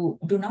if you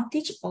do not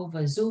teach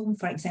over Zoom,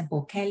 for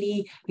example,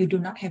 Kelly, you do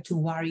not have to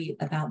worry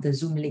about the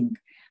Zoom link.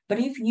 But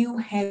if you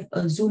have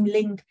a Zoom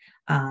link,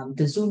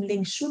 the Zoom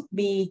link should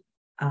be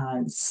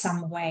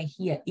somewhere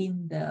here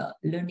in the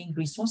learning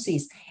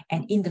resources.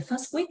 And in the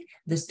first week,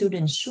 the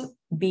students should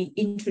be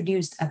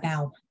introduced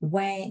about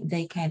where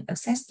they can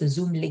access the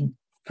Zoom link.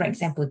 For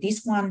example,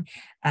 this one,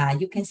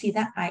 you can see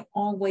that I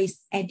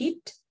always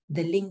edit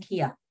the link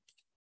here.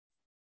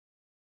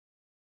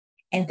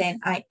 And then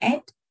I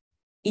add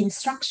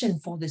instruction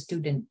for the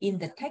student in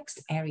the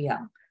text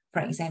area.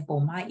 For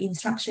example, my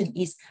instruction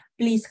is,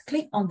 please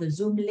click on the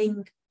Zoom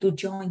link to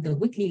join the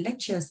weekly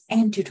lectures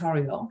and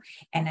tutorial.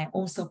 And I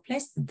also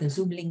place the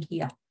Zoom link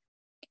here,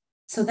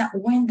 so that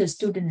when the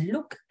student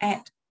look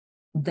at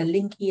the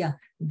link here,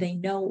 they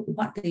know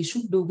what they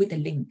should do with the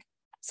link.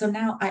 So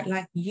now I'd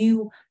like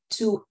you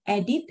to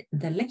edit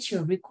the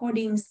lecture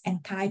recordings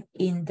and type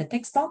in the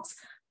text box.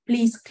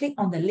 Please click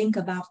on the link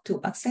above to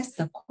access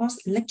the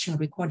course lecture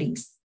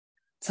recordings.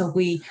 So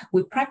we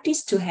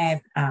practice to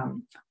have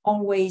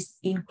always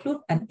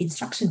include an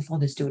instruction for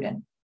the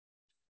student.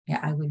 Yeah,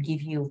 I will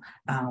give you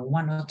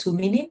 1 or 2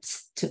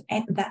 minutes to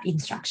add that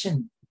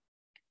instruction.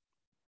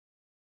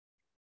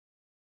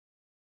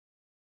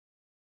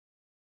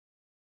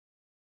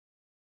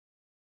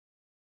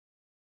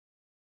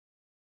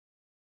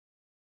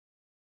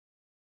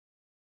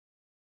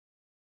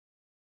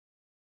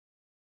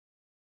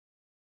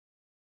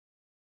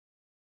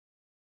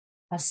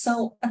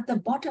 So at the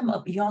bottom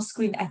of your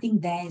screen, I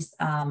think there's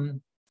a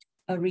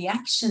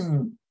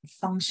reaction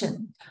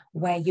function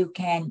where you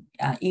can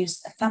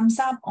use thumbs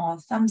up or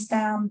thumbs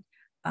down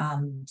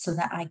so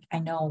that I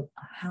know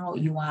how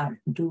you are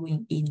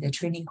doing in the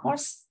training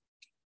course.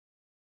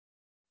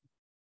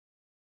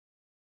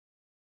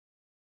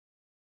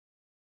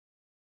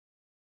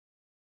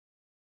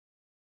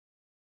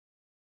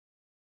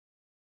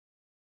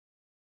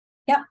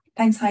 Yeah,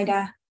 thanks,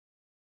 Haida.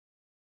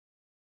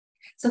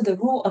 So the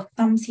rule of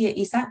thumbs here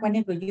is that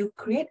whenever you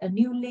create a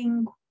new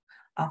link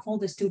for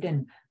the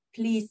student,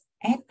 please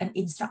add an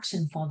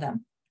instruction for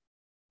them.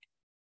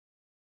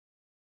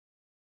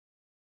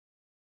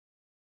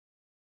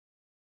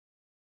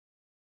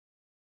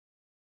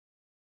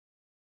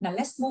 Now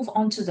let's move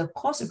on to the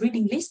course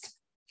reading list.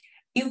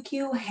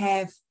 UQ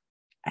have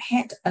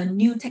had a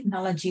new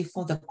technology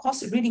for the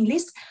course reading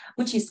list,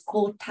 which is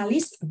called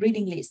Thalys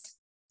reading list.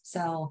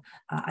 So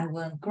I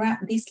will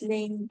grab this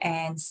link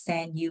and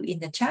send you in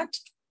the chat.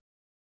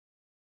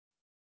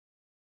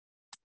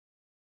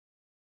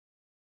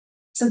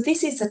 So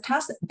this is a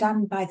task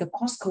done by the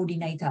course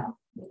coordinator.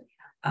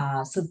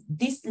 So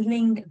this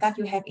link that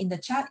you have in the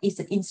chat is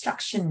an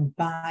instruction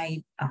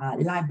by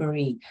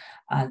library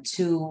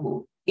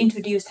to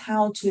introduce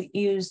how to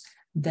use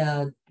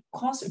the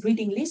course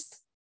reading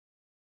list.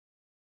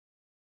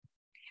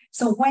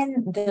 So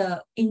when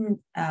the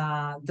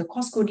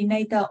course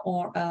coordinator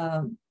or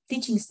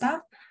teaching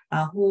staff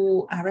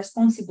who are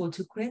responsible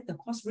to create the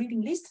course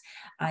reading list,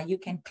 you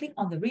can click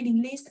on the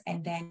reading list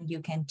and then you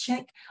can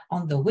check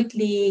on the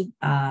weekly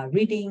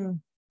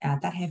reading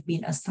that have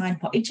been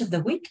assigned for each of the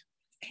week.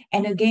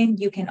 And again,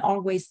 you can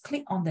always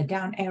click on the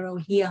down arrow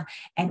here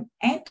and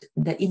add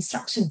the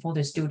instruction for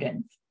the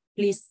student.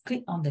 Please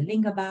click on the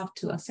link above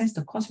to access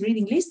the course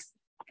reading list.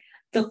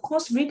 The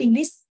course reading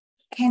list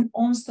can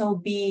also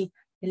be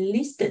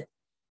listed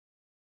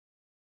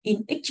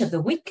in each of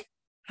the week.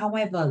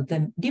 However,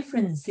 the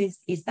difference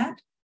is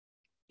that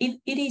if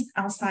it is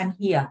assigned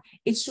here,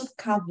 it should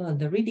cover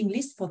the reading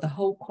list for the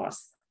whole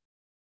course.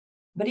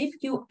 But if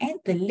you add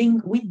the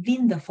link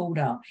within the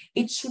folder,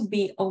 it should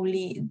be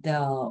only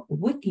the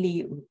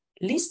weekly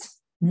list,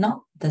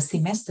 not the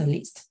semester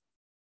list.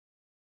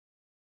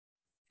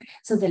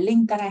 So the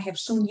link that I have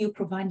shown you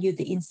provide you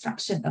the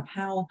instruction of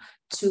how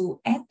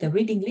to add the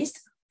reading list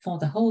for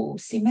the whole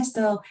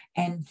semester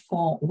and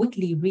for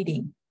weekly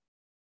reading.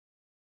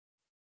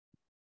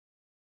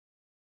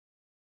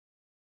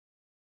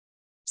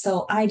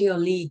 So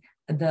ideally,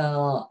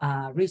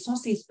 the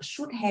resources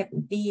should have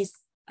this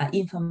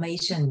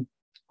information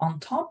on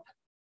top.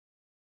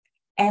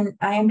 And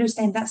I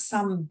understand that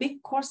some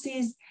big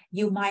courses,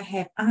 you might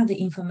have other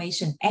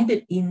information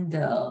added in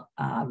the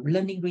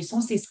learning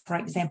resources, for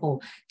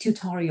example,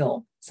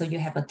 tutorial. So you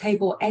have a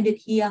table added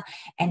here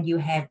and you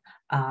have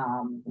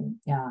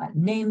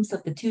names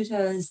of the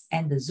tutors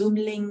and the Zoom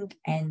link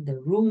and the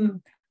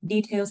room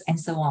details and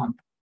so on.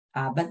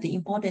 But the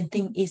important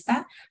thing is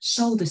that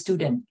show the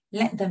student,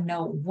 let them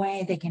know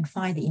where they can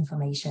find the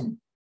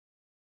information.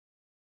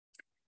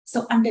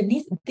 So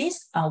underneath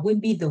this will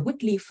be the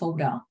weekly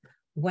folder,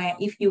 where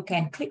if you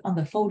can click on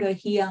the folder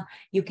here,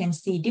 you can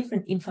see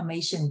different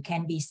information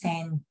can be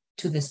sent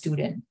to the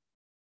student.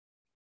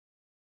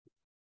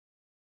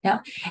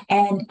 Yeah,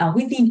 and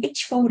within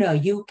each folder,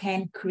 you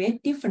can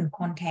create different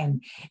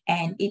content,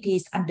 and it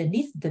is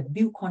underneath the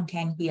view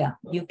content here.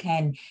 You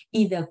can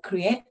either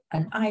create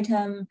an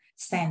item,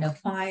 send a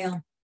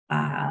file,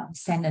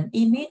 send an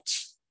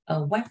image,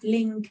 a web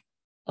link,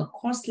 a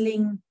course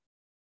link.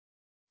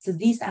 So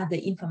these are the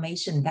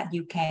information that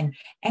you can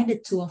add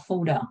it to a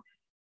folder.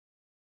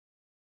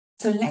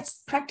 So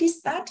let's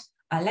practice that.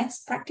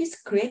 Let's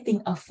practice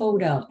creating a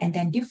folder and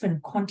then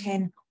different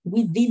content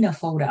within a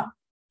folder.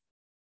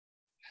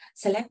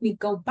 So let me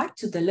go back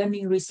to the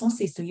learning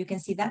resources. So you can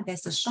see that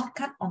there's a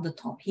shortcut on the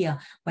top here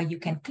where you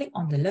can click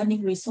on the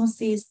learning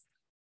resources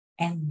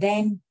and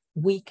then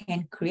we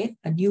can create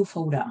a new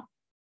folder.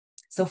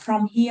 So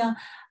from here,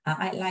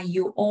 I'd like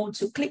you all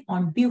to click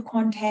on view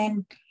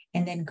content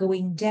and then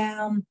going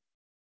down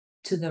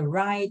to the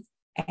right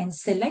and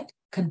select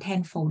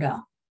content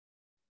folder.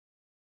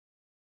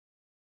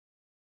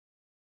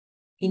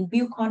 In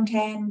view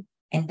content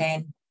and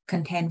then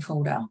content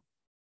folder.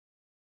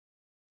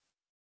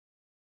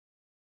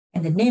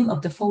 And the name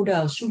of the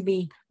folder should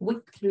be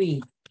week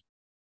 3.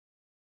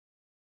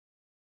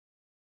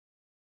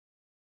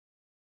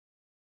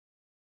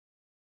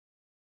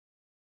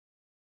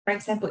 For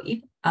example,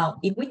 if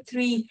in week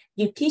 3,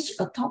 you teach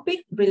a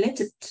topic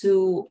related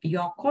to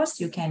your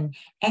course, you can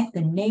add the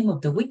name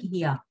of the week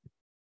here.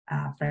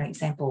 For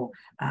example,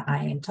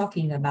 I am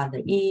talking about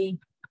the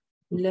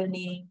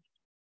e-learning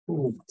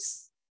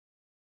tools.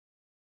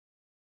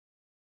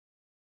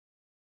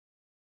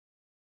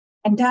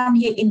 And down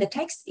here in the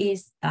text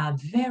is a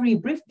very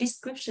brief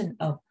description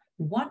of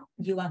what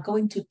you are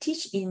going to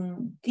teach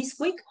in this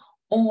week,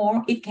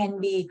 or it can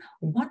be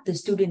what the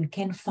student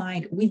can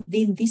find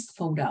within this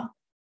folder.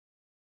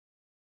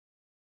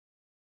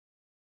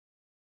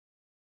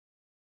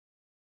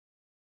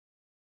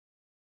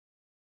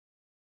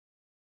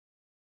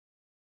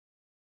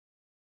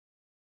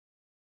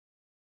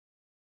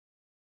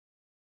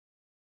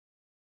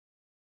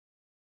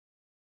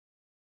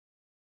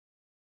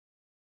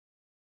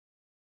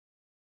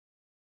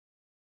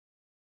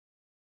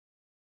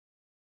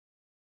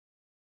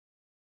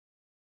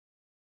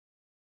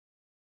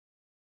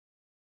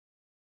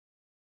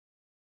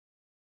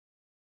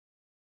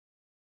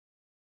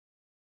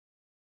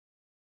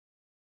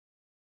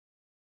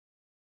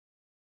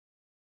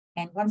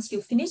 And once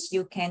you finish,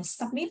 you can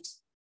submit.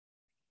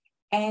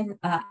 And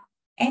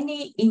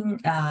any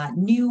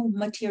new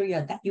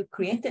material that you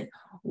created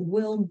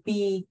will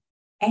be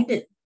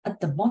added at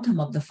the bottom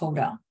of the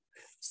folder.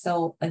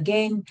 So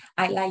again,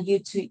 I'd like you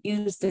to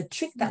use the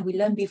trick that we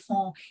learned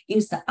before,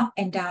 use the up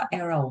and down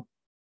arrow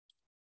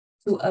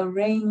to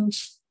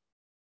arrange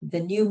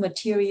the new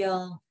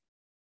material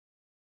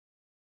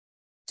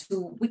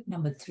to week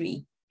number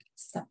 3.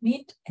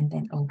 Submit and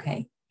then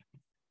OK.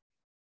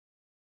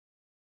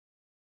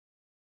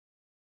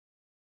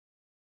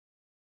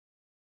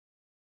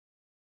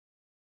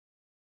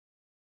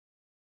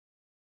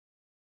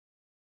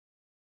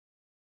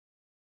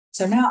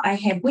 So now I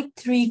have week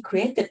 3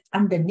 created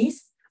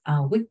underneath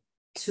week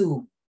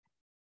 2.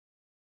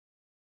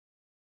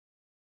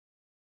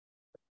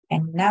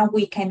 And now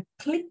we can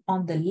click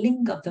on the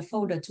link of the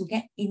folder to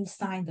get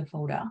inside the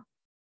folder.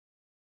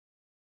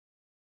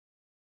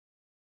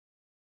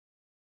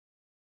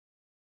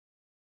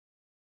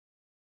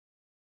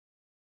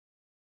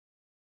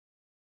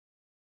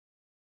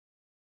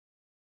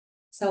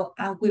 So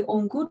are we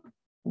all good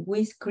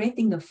with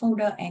creating the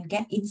folder and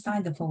get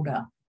inside the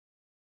folder?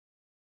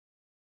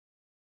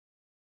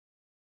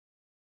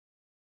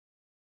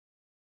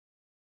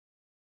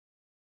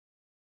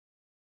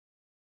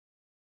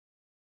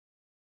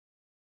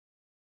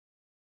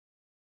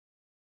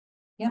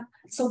 Yeah,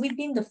 so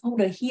within the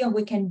folder here,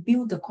 we can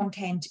build the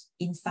content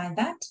inside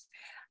that.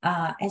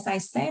 As I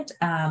said,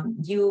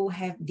 you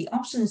have the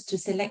options to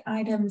select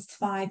items,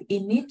 file,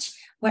 image,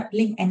 web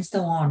link, and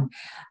so on.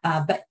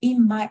 But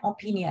in my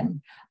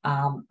opinion,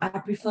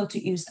 I prefer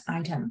to use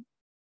item.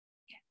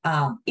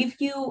 If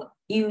you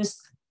use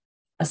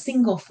a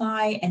single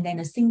file and then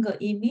a single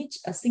image,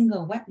 a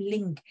single web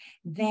link,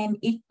 then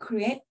it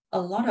creates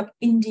a lot of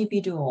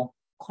individual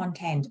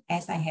content,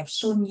 as I have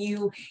shown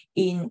you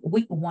in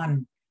week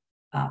 1.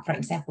 For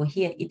example,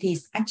 here it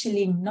is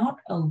actually not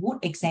a good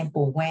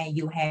example where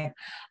you have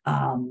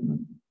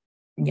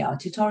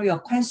tutorial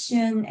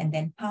question and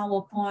then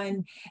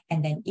PowerPoint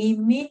and then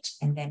image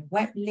and then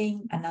web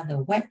link, another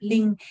web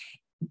link,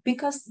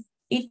 because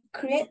it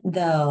creates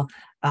the,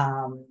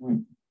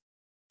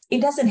 it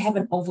doesn't have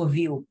an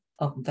overview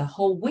of the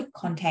whole week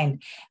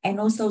content. And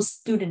also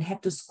students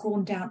have to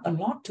scroll down a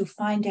lot to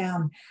find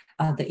out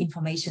the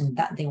information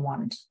that they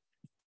want.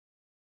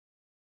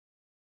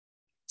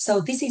 So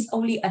this is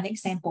only an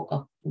example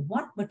of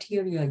what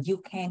material you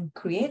can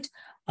create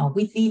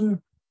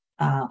within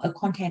a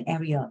content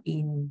area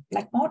in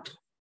Blackboard.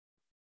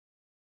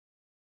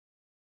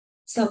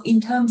 So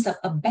in terms of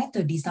a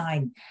better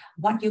design,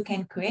 what you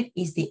can create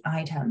is the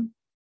item.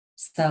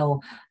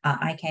 So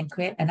I can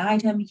create an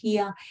item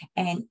here,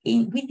 and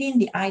within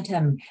the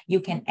item,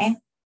 you can add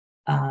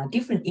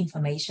different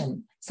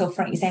information. So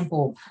for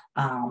example,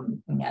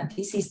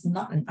 this is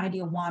not an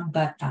ideal one,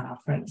 but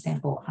for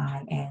example,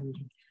 I am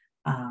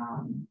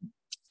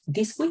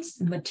this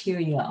week's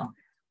material.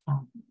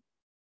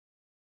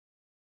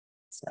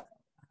 So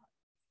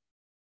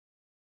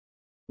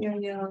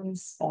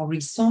materials or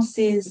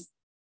resources.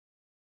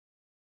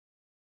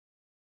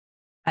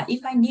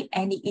 If I need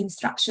any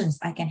instructions,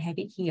 I can have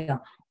it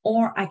here,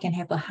 or I can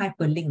have a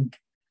hyperlink.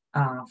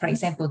 For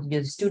example,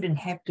 the student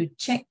have to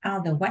check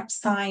out the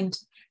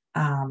website,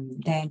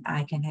 then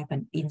I can have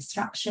an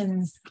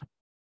instructions.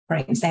 For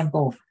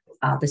example,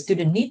 the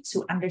student needs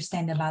to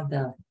understand about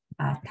the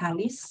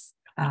Thalys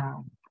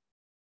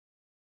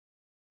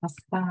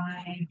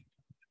file.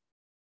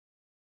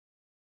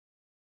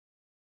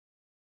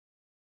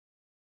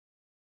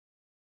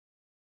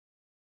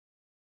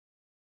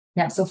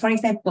 Yeah, so for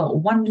example,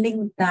 one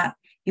link that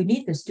you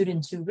need the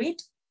student to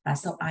read.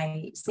 So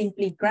I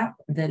simply grab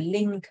the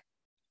link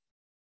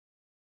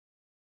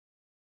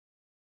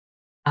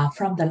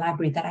from the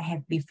library that I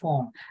had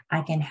before.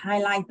 I can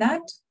highlight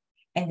that,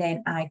 and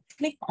then I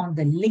click on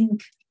the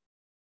link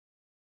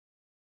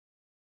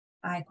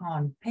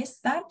icon,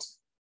 paste that.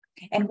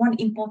 And one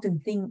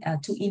important thing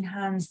to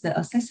enhance the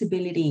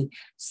accessibility,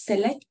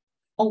 select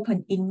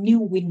open in new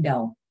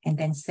window and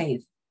then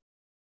save.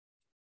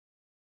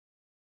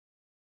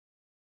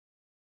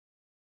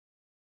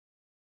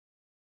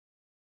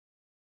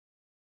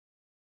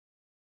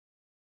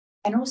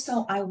 And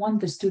also, I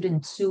want the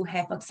student to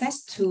have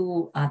access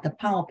to the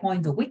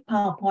PowerPoint, the with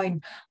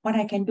PowerPoint. What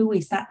I can do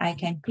is that I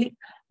can click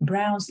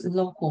Browse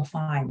Local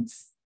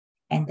Files.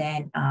 And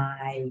then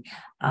I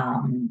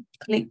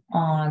click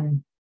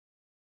on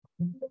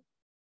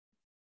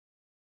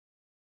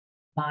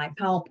my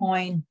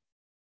PowerPoint.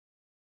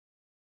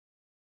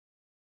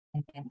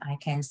 And then I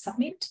can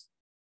submit.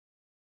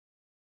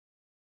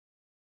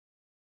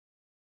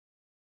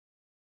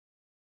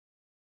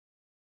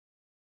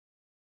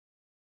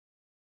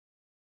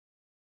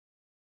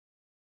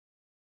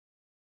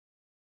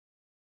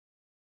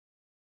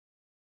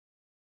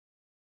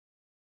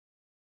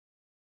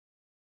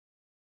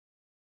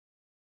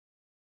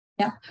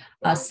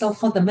 Yeah. So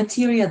for the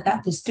material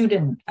that the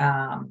student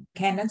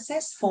can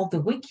access for the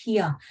week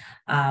here,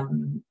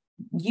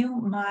 you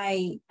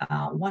might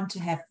want to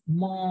have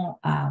more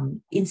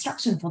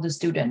instruction for the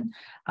student.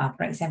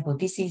 For example,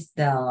 this is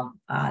the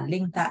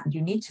link that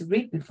you need to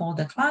read before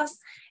the class,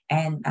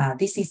 and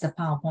this is the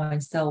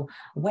PowerPoint. So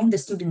when the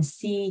students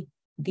see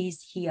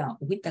this here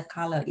with the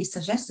color, it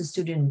suggests the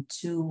student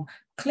to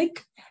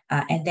click,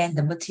 and then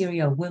the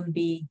material will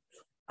be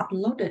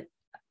uploaded,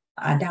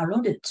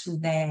 downloaded to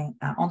their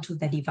onto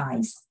the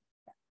device.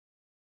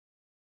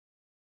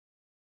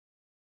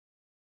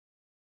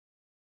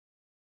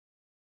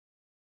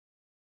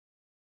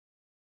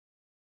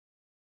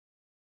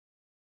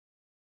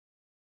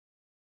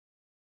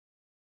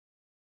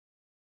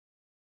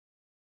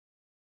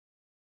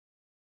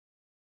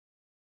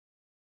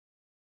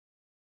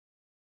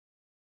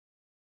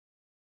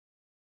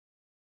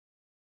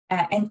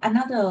 And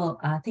another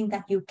thing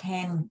that you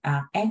can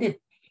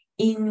edit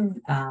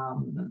in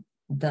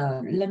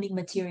the learning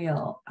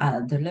material,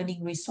 the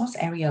learning resource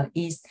area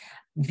is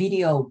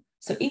video.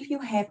 So if you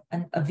have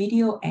a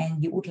video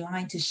and you would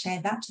like to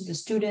share that to the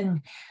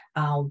student,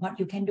 what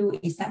you can do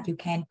is that you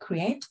can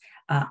create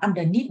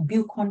underneath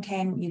view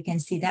content, you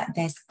can see that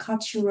there's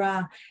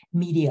Cultura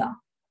Media.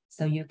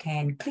 So you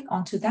can click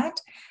onto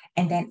that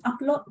and then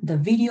upload the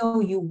video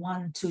you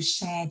want to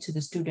share to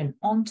the student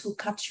onto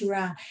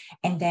Cultura,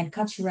 and then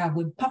Cultura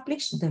will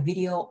publish the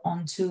video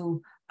onto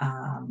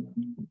a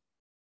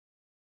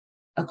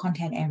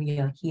content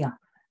area here.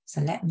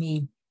 So let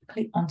me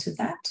click onto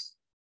that.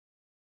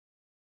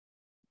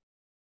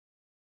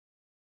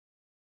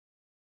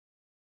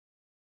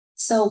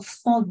 So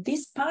for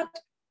this part,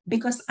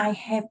 because I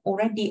have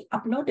already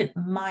uploaded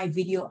my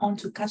video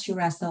onto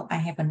Cultura, so I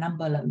have a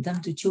number of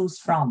them to choose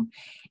from.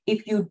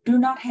 If you do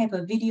not have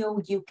a video,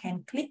 you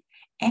can click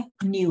Add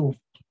New.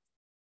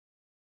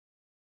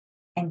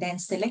 And then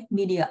select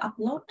Media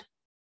Upload.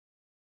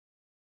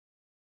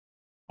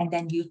 And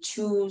then you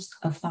choose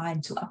a file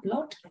to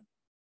upload.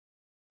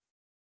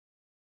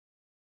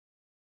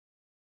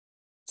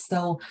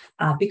 So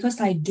because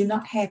I do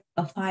not have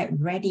a file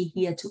ready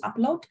here to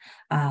upload,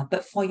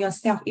 but for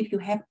yourself, if you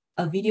have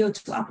a video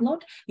to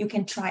upload, you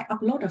can try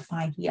upload a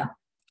file here.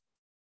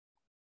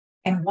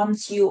 And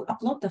once you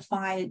upload the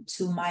file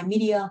to My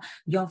Media,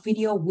 your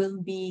video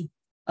will be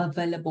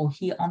available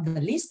here on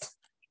the list,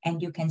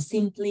 and you can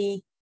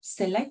simply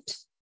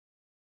select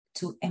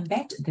to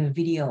embed the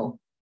video.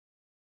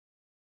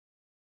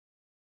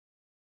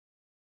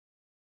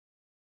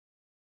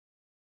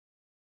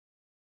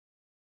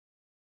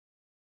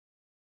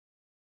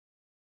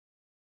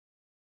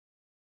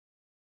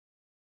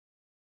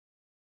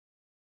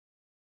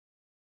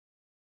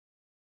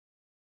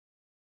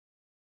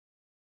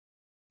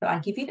 So I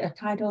give it a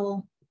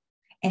title,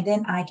 and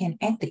then I can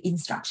add the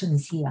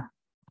instructions here.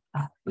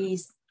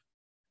 Please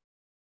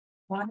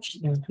watch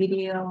the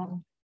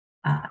video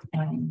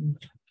and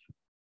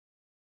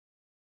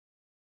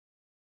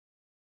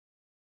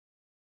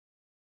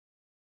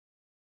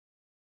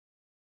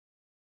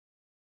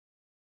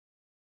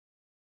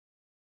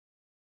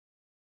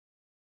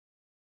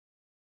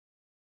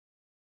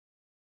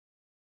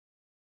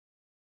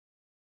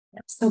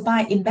so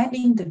by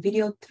embedding the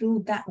video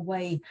through that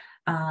way,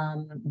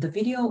 the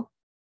video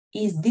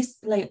is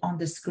displayed on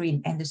the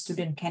screen and the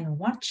student can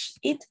watch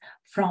it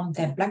from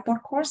their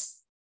Blackboard course.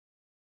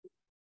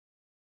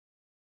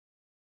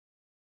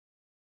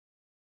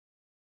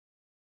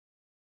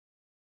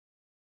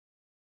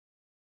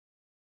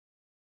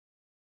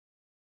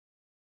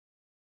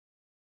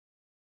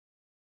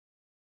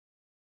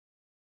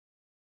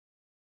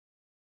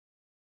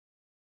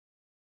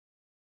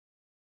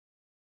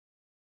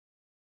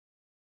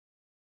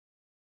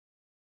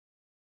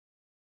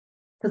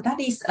 So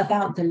that is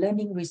about the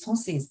learning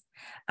resources.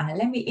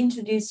 Let me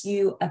introduce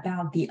you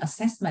about the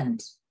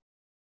assessment.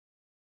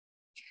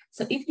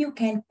 So if you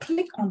can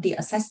click on the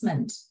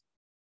assessment,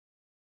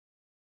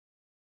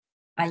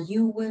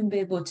 you will be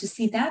able to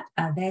see that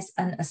there's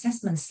an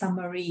assessment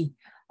summary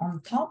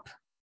on top.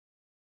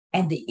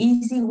 And the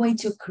easy way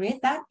to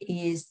create that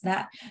is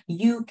that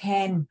you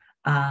can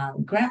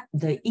grab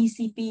the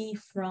ECP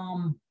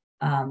from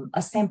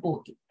a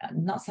sample,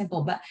 not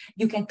sample, but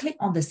you can click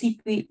on the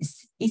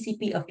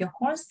ECP of your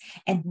course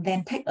and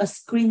then take a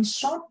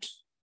screenshot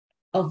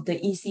of the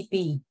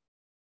ECP.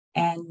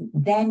 And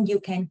then you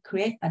can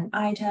create an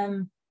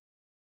item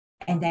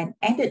and then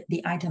edit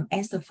the item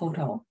as a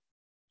photo.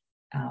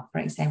 For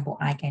example,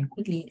 I can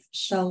quickly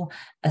show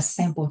a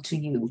sample to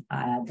you.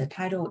 The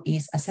title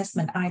is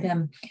assessment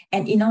item.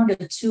 And in order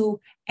to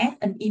add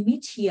an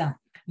image here,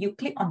 you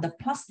click on the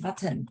plus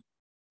button,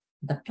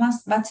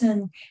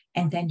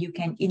 and then you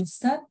can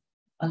insert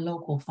a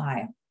local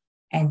file.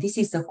 And this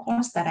is the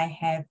course that I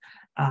have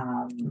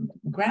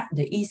grabbed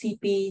the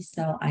ECP.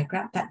 So I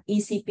grabbed that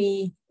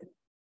ECP.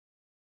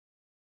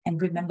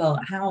 And remember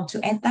how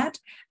to add that.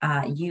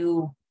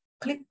 You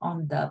click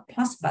on the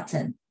plus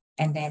button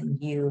and then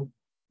you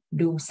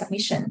do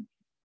submission.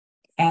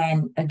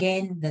 And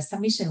again, the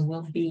submission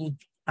will be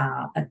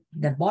at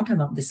the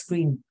bottom of the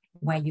screen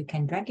where you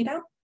can drag it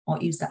up or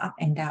use the up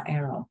and down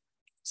arrow.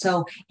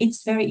 So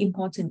it's very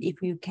important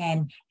if you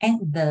can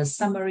add the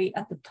summary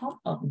at the top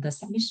of the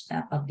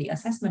submission of the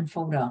assessment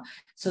folder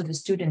so the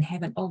student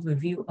have an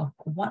overview of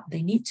what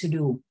they need to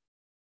do.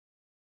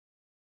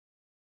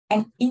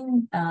 And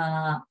in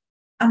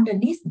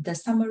underneath the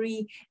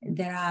summary,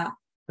 there are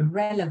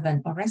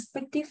relevant or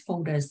respective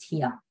folders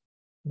here.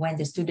 When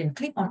the student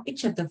click on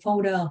each of the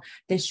folder,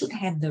 they should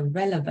have the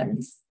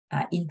relevance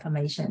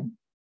information.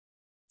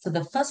 So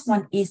the first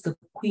one is the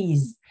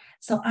quiz.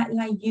 So I'd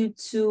like you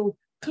to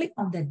click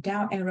on the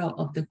down arrow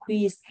of the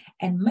quiz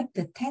and make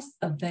the test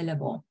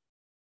available.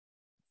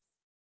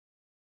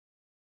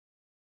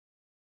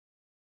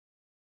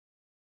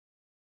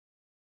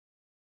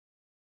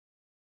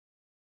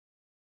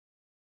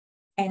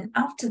 And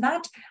after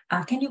that,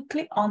 can you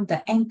click on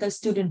the Enter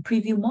Student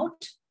Preview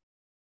mode?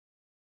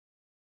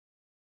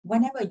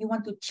 Whenever you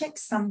want to check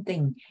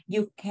something,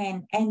 you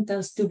can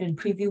enter Student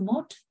Preview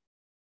mode.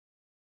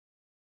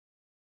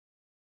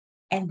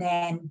 And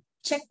then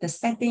check the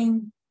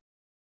setting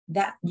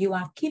that you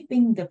are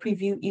keeping the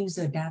preview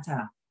user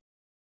data.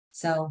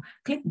 So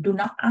click Do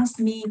Not Ask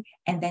Me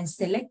and then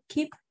select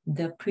Keep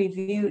the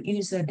Preview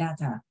User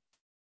Data.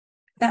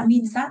 That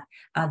means that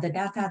the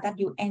data that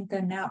you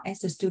enter now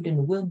as a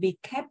student will be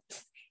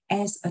kept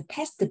as a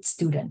tested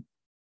student.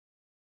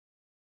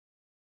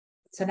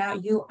 So now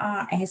you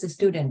are as a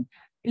student.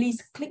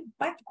 Please click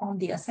back on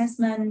the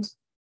assessment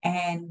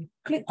and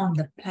click on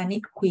the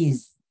Planet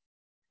Quiz.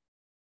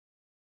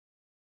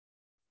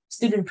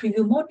 Student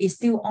preview mode is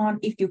still on.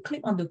 If you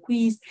click on the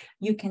quiz,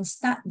 you can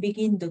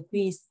begin the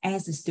quiz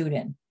as a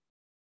student.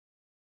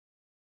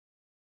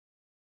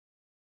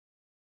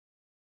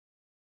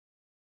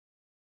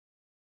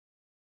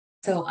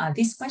 So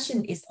this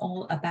question is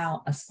all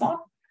about a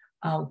sport,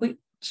 which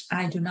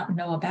I do not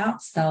know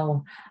about.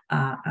 So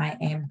I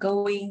am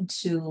going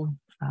to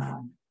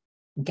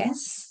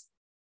guess.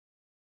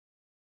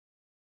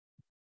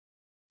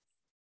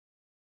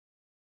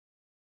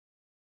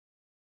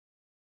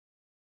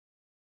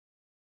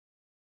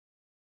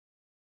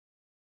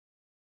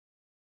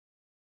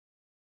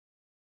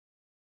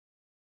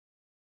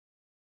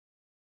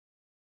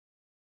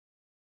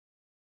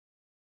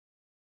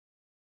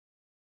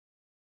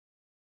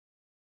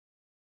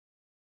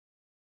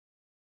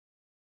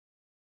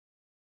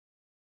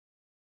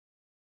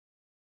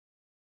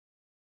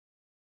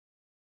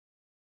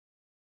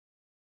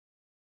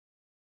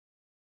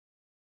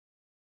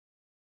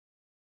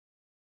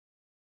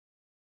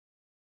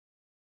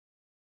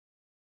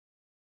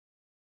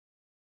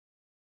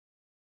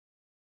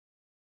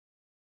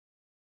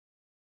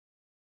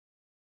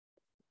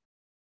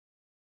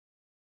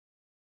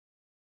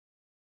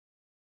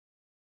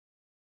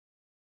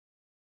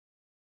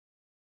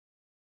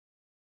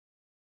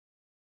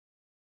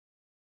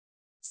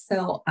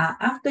 So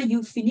after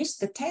you finish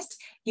the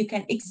test, you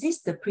can exit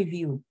the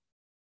preview.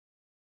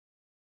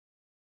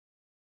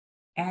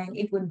 And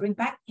it will bring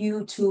back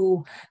you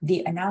to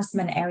the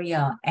announcement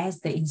area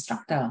as the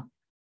instructor.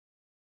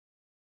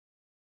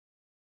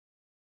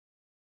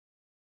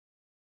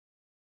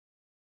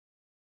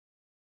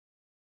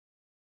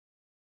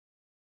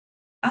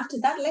 After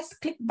that, let's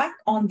click back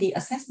on the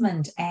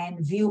assessment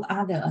and view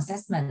other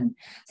assessment.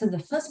 So the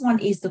first one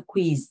is the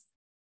quiz.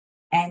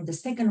 And the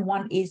second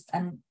one is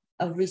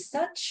a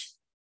research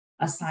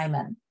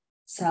assignment.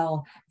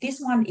 So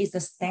this one is the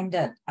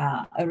standard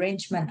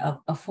arrangement of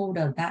a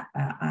folder that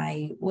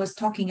I was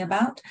talking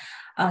about.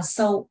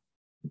 So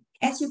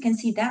as you can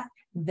see that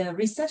the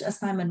research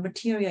assignment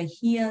material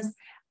here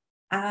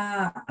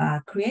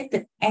are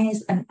created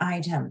as an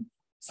item.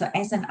 So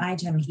as an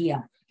item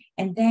here.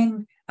 And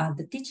then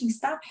the teaching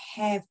staff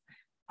have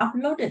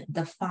uploaded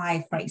the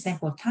file, for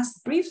example,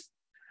 task brief,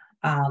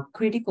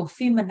 critical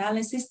film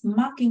analysis,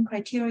 marking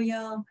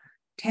criteria,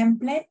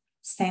 template,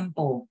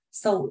 sample.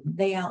 So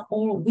they are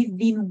all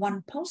within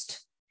one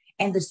post,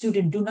 and the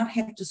student do not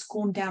have to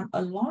scroll down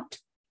a lot.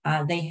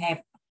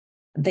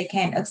 They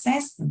can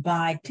access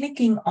by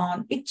clicking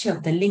on each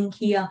of the link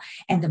here,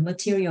 and the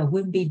material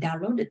will be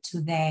downloaded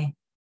to there.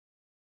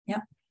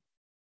 Yeah.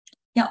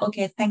 Yeah.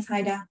 Okay. Thanks,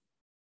 Haida.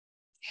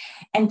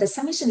 And the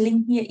submission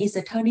link here is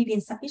a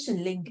Turnitin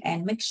submission link,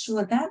 and make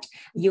sure that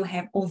you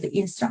have all the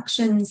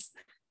instructions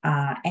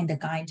and the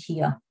guide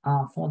here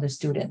for the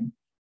student.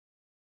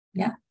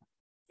 Yeah.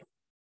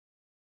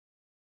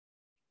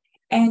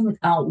 And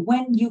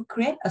when you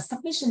create a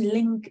submission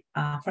link,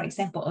 for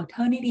example, a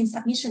Turnitin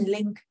submission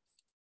link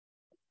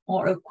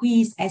or a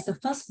quiz as the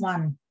first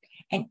one,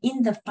 and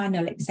in the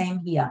final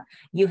exam here,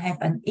 you have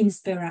an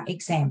Inspira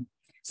exam.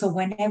 So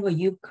whenever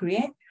you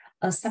create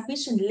a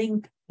submission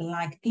link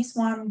like this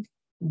one,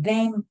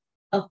 then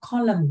a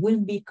column will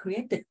be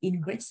created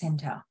in Grade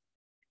Center.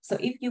 So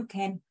if you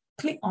can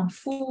click on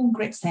Full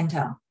Grade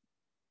Center,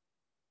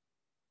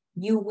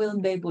 you will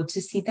be able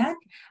to see that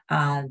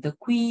the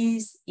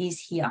quiz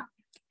is here.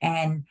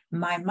 And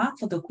my mark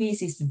for the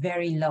quiz is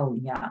very low,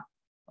 yeah,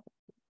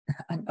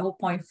 an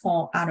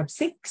 0.4 out of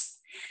 6.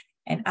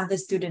 And other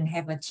students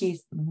have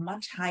achieved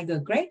much higher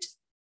grade.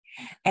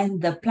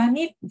 And the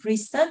Planet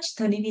Research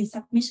Turnitin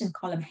submission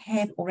column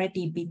have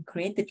already been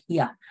created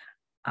here.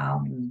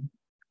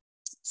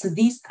 So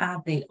these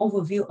are the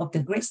overview of the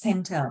Grade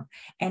Center.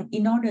 And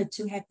in order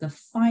to have the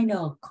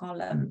final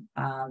column,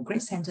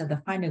 Grade Center,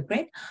 the final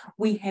grade,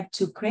 we have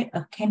to create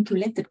a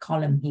calculated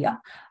column here,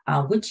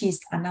 which is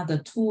another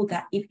tool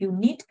that if you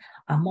need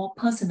a more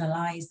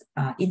personalized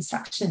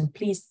instruction,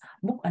 please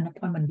book an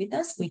appointment with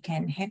us. We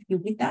can help you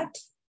with that.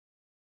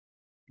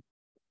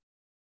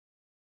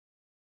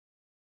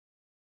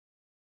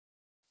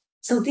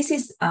 So this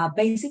is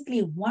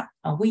basically what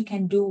we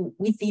can do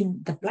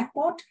within the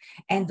Blackboard.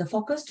 And the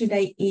focus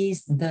today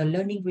is the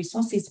learning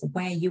resources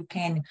where you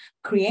can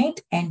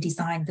create and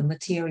design the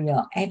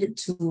material added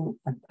to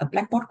a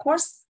Blackboard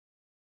course.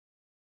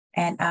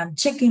 And I'm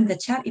checking the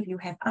chat if you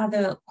have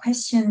other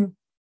questions.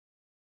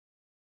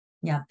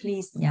 Yeah,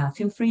 please, yeah,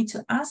 feel free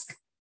to ask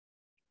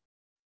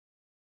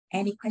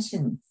any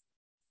questions.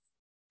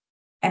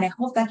 And I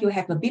hope that you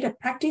have a bit of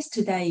practice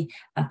today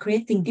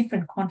creating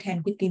different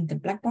content within the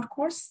Blackboard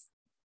course.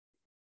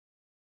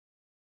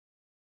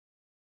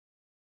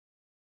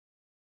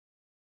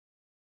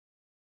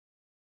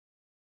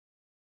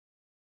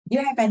 Do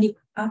you have any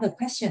other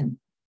question?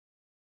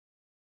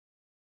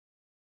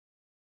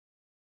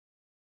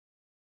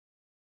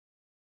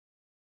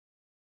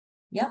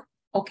 Yeah.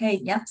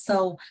 Okay. Yeah.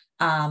 So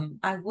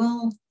I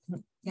will.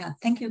 Yeah.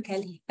 Thank you,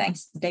 Kelly.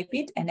 Thanks,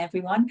 David, and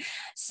everyone.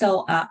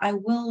 So I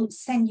will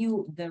send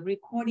you the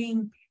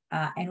recording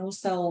and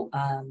also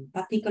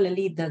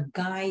particularly the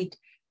guide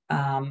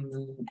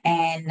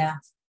and.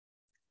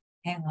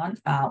 Hang on,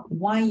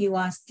 while you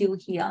are still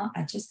here,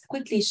 I just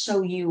quickly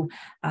show you,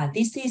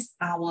 this is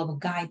our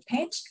guide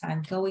page.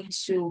 I'm going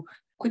to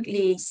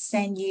quickly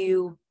send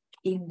you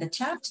in the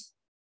chat.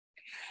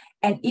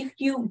 And if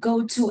you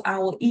go to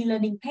our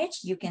e-learning page,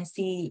 you can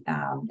see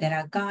there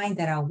are guides,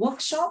 there are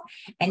workshops.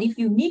 And if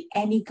you need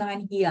any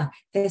guide here,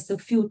 there's a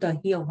filter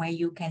here where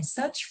you can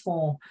search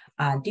for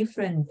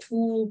different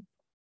tools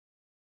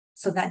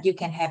so that you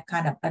can have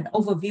kind of an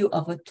overview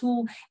of a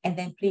tool, and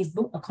then please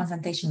book a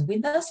consultation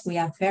with us. We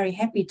are very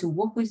happy to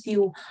work with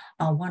you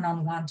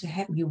one-on-one to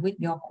help you with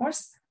your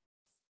course.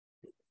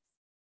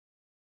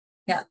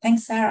 Yeah,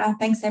 thanks, Sarah.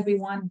 Thanks,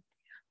 everyone.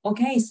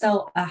 Okay,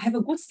 so have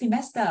a good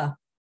semester.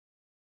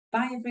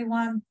 Bye,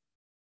 everyone.